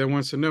everybody that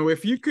wants to know.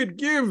 If you could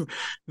give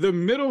the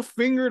middle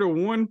finger to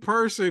one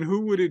person,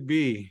 who would it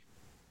be?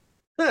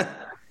 Yeah,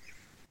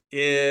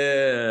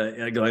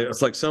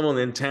 it's like someone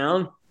in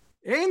town.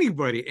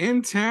 Anybody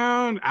in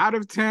town, out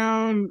of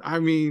town. I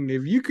mean,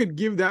 if you could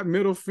give that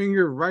middle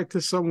finger right to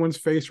someone's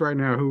face right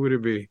now, who would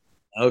it be?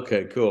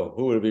 Okay, cool.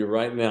 Who would it be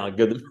right now?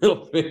 Give the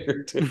middle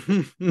finger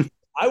to.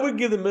 I would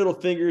give the middle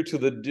finger to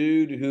the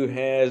dude who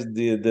has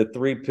the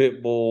 3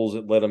 pit bulls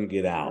that let him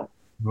get out.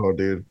 Oh,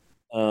 dude.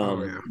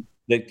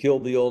 That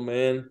killed the old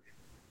man.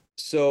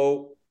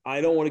 So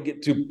I don't want to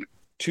get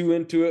too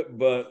into it,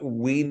 but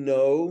we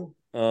know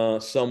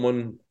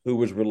someone who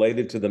was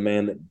related to the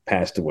man that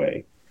passed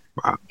away.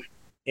 Wow.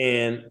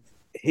 And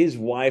his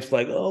wife's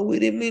like, "Oh, we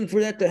didn't mean for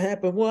that to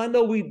happen." Well, I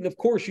know of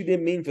course you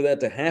didn't mean for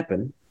that to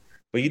happen,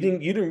 but you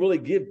didn't really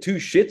give 2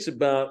 shits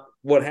about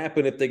what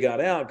happened if they got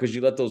out, because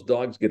you let those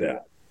dogs get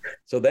out.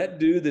 So that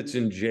dude that's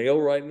in jail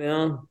right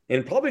now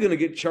and probably going to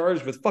get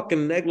charged with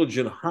fucking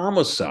negligent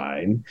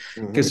homicide,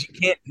 because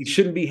he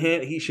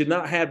should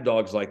not have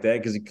dogs like that,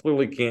 because he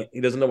clearly can't. He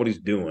doesn't know what he's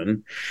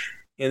doing.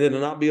 And then to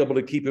not be able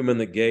to keep him in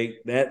the gate,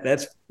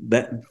 that's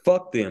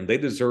fuck them. They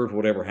deserve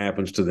whatever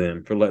happens to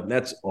them for letting.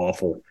 That's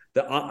awful.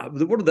 What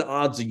are the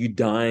odds of you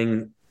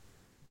dying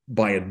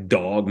by a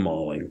dog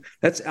mauling?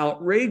 That's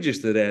outrageous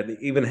that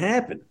even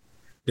happened.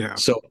 Yeah.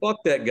 So fuck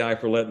that guy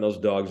for letting those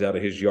dogs out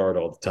of his yard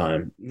all the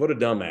time. What a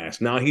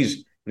dumbass. Now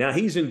he's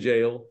in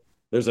jail.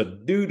 There's a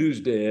dude who's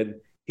dead.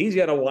 He's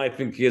got a wife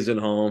and kids at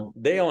home.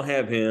 They all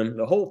have him.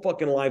 The whole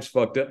fucking life's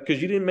fucked up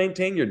because you didn't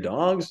maintain your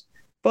dogs.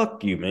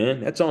 fuck you,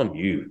 man. That's on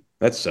you.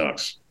 That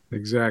sucks.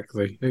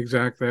 Exactly.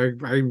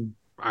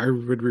 I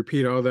would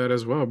repeat all that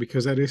as well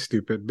because that is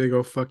stupid. Big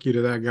old fuck you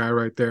to that guy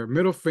right there.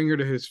 Middle finger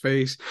to his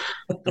face.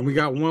 And we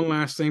got one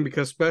last thing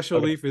because Special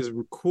Leaf is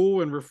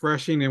cool and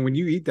refreshing. And when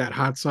you eat that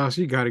hot sauce,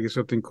 you got to get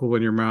something cool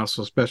in your mouth.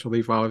 So Special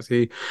Leaf olive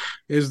tea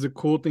is the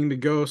cool thing to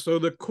go. So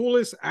the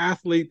coolest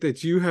athlete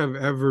that you have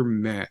ever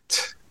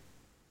met.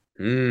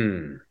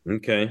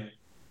 Okay.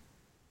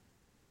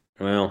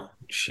 Well,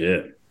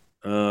 shit.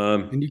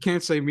 And you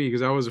can't say me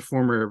because I was a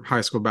former high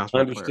school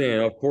basketball I understand.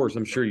 player. Of course,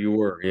 I'm sure you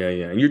were. Yeah,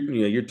 yeah. And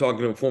you're talking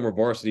to a former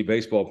varsity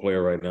baseball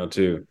player right now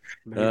too.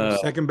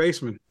 Second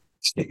baseman.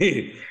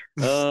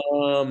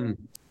 Manu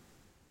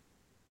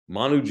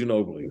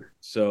Ginobili.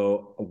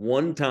 So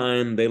one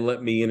time they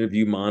let me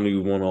interview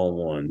Manu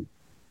one-on-one.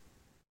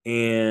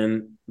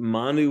 And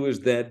Manu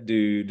is that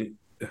dude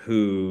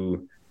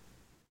who,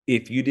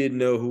 if you didn't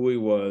know who he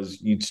was,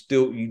 you'd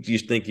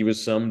just think he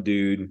was some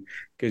dude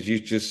because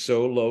he's just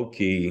so low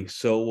key,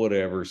 so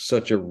whatever,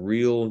 such a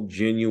real,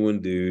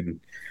 genuine dude.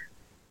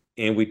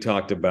 And we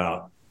talked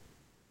about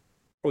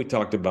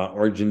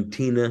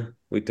Argentina.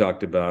 We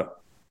talked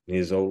about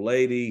his old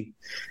lady.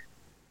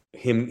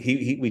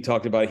 We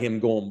talked about him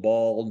going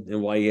bald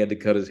and why he had to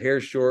cut his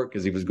hair short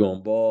because he was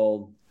going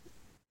bald.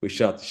 We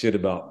shot the shit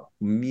about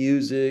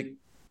music.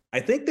 I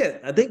think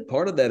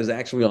part of that is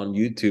actually on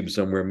YouTube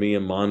somewhere. Me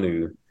and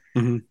Manu.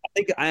 Mm-hmm.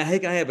 I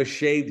think I have a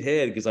shaved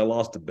head because I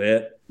lost a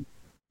bet.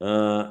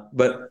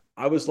 But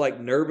I was like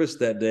nervous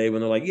that day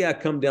when they're like, "Yeah,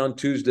 come down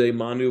Tuesday.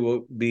 Manu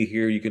will be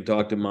here. You can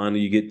talk to Manu.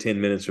 You get 10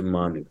 minutes from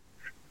Manu."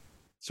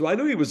 So I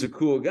knew he was a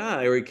cool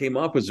guy, or he came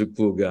off as a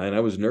cool guy, and I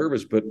was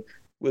nervous. But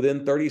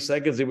within 30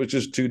 seconds, it was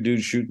just two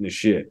dudes shooting the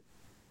shit.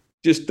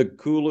 Just the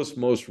coolest,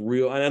 most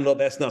real. And I know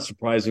that's not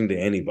surprising to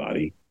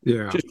anybody.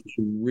 Yeah. Just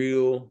a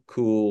real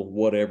cool,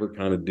 whatever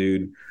kind of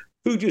dude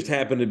who just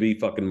happened to be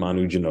fucking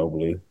Manu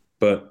Ginobili.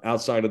 But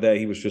outside of that,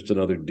 he was just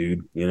another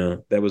dude. You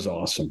know, that was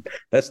awesome.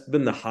 That's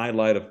been the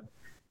highlight of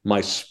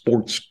my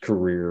sports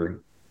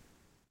career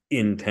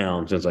in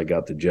town since I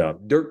got the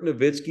job. Dirk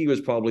Nowitzki was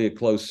probably a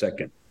close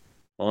second.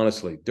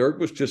 Honestly, Dirk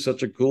was just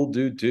such a cool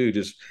dude too.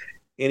 Just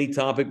any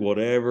topic,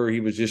 whatever. He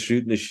was just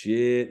shooting the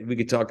shit. We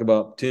could talk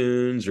about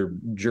tunes or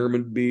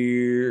German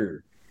beer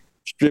or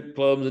strip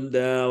clubs in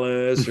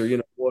Dallas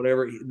or,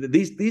 whatever.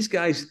 These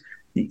guys,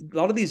 a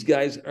lot of these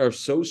guys are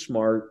so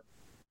smart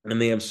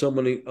and they have so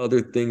many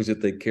other things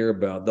that they care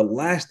about. The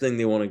last thing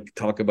they want to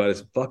talk about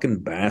is fucking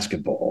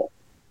basketball.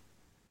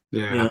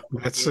 Yeah,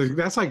 that's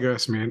like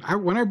us, man.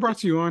 When I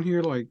brought you on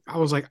here, I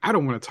was like, I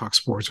don't want to talk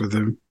sports with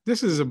him.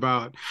 This is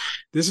about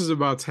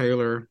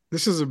Taylor.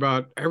 This is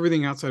about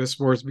everything outside of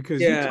sports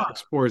because you talk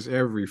sports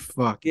every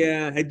fuck.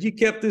 Yeah, had you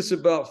kept this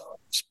about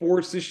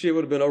sports, this shit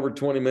would have been over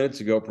 20 minutes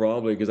ago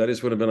probably because I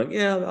just would have been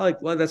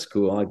like, well, that's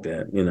cool. I like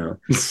that,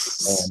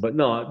 But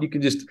no, you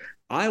can just.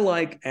 I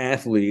like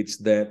athletes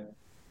that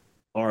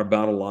are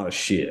about a lot of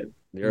shit.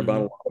 They're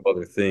about a lot of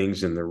other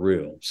things and they're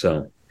real.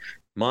 So.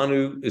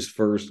 Manu is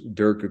first,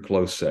 Dirk a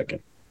close second.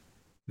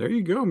 There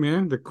you go,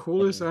 man. The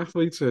coolest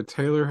athletes that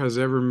Taylor has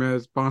ever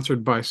met,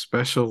 sponsored by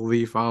Special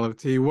Leaf Olive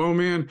Tea. Well,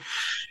 man,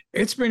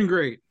 it's been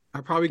great. I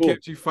probably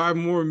kept you 5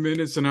 more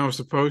minutes than I was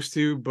supposed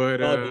to,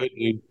 but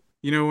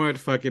you know what?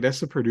 Fuck it.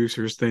 That's the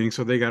producer's thing,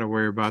 so they got to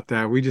worry about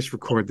that. We just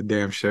record the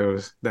damn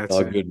shows. That's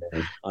it. Good,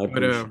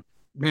 man.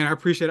 Man, I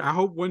appreciate it. I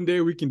hope one day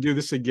we can do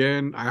this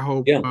again. I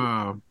hope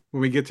when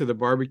we get to the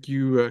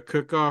barbecue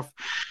cook-off.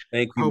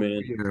 Thank you,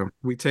 man.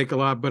 We take a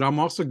lot, but I'm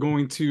also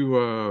going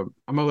to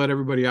let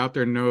everybody out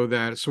there know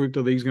that Sweep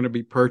the League is going to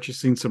be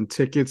purchasing some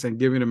tickets and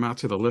giving them out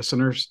to the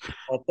listeners.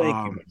 Oh,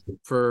 thank you.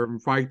 For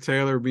Mike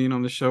Taylor being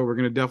on the show, we're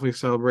going to definitely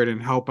celebrate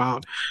and help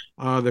out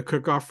the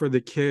cook-off for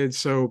the kids.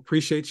 So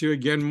appreciate you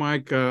again,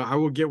 Mike. I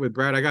will get with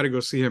Brad. I got to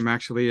go see him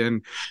actually.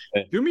 And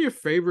do me a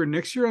favor,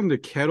 next year on the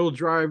Kettle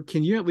Drive,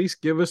 can you at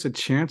least give us a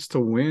chance to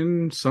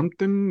win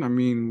something? I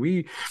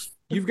mean,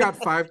 you've got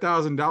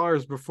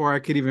 $5,000 before I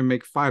could even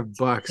make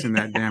 $5 in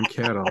that damn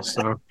kettle.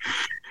 So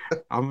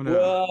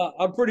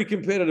I'm pretty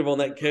competitive on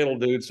that kettle,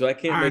 dude. So I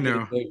can't make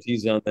any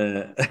tease on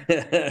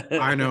that.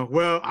 I know.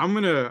 Well, I'm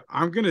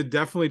gonna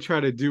definitely try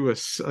to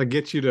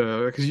get you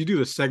to, because you do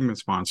the segment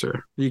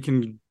sponsor. You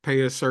can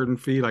pay a certain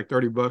fee, like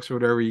 $30 or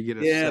whatever. You get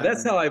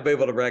that's how I'd be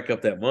able to rack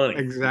up that money.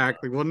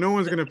 Exactly. Well, no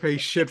one's gonna pay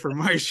shit for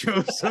my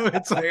show, so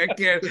it's like I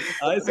can't.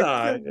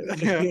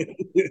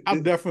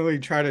 I'll definitely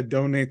try to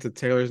donate to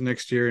Taylor's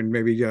next year and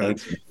maybe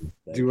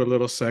do a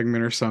little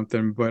segment or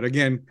something. But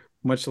again,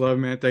 much love,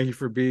 man. Thank you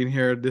for being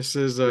here. This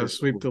is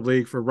Sweep the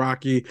League for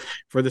Rocky.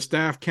 For the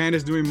staff,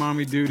 Candace doing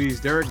mommy duties.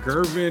 Derek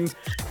Gervin,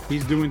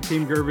 he's doing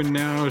Team Gervin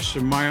now.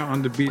 Shemaya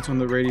on the beats on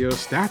the radio.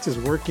 Stats is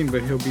working,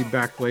 but he'll be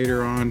back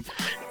later on.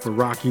 For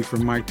Rocky, for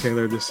Mike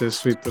Taylor, this is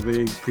Sweep the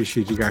League.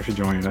 Appreciate you guys for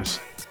joining us.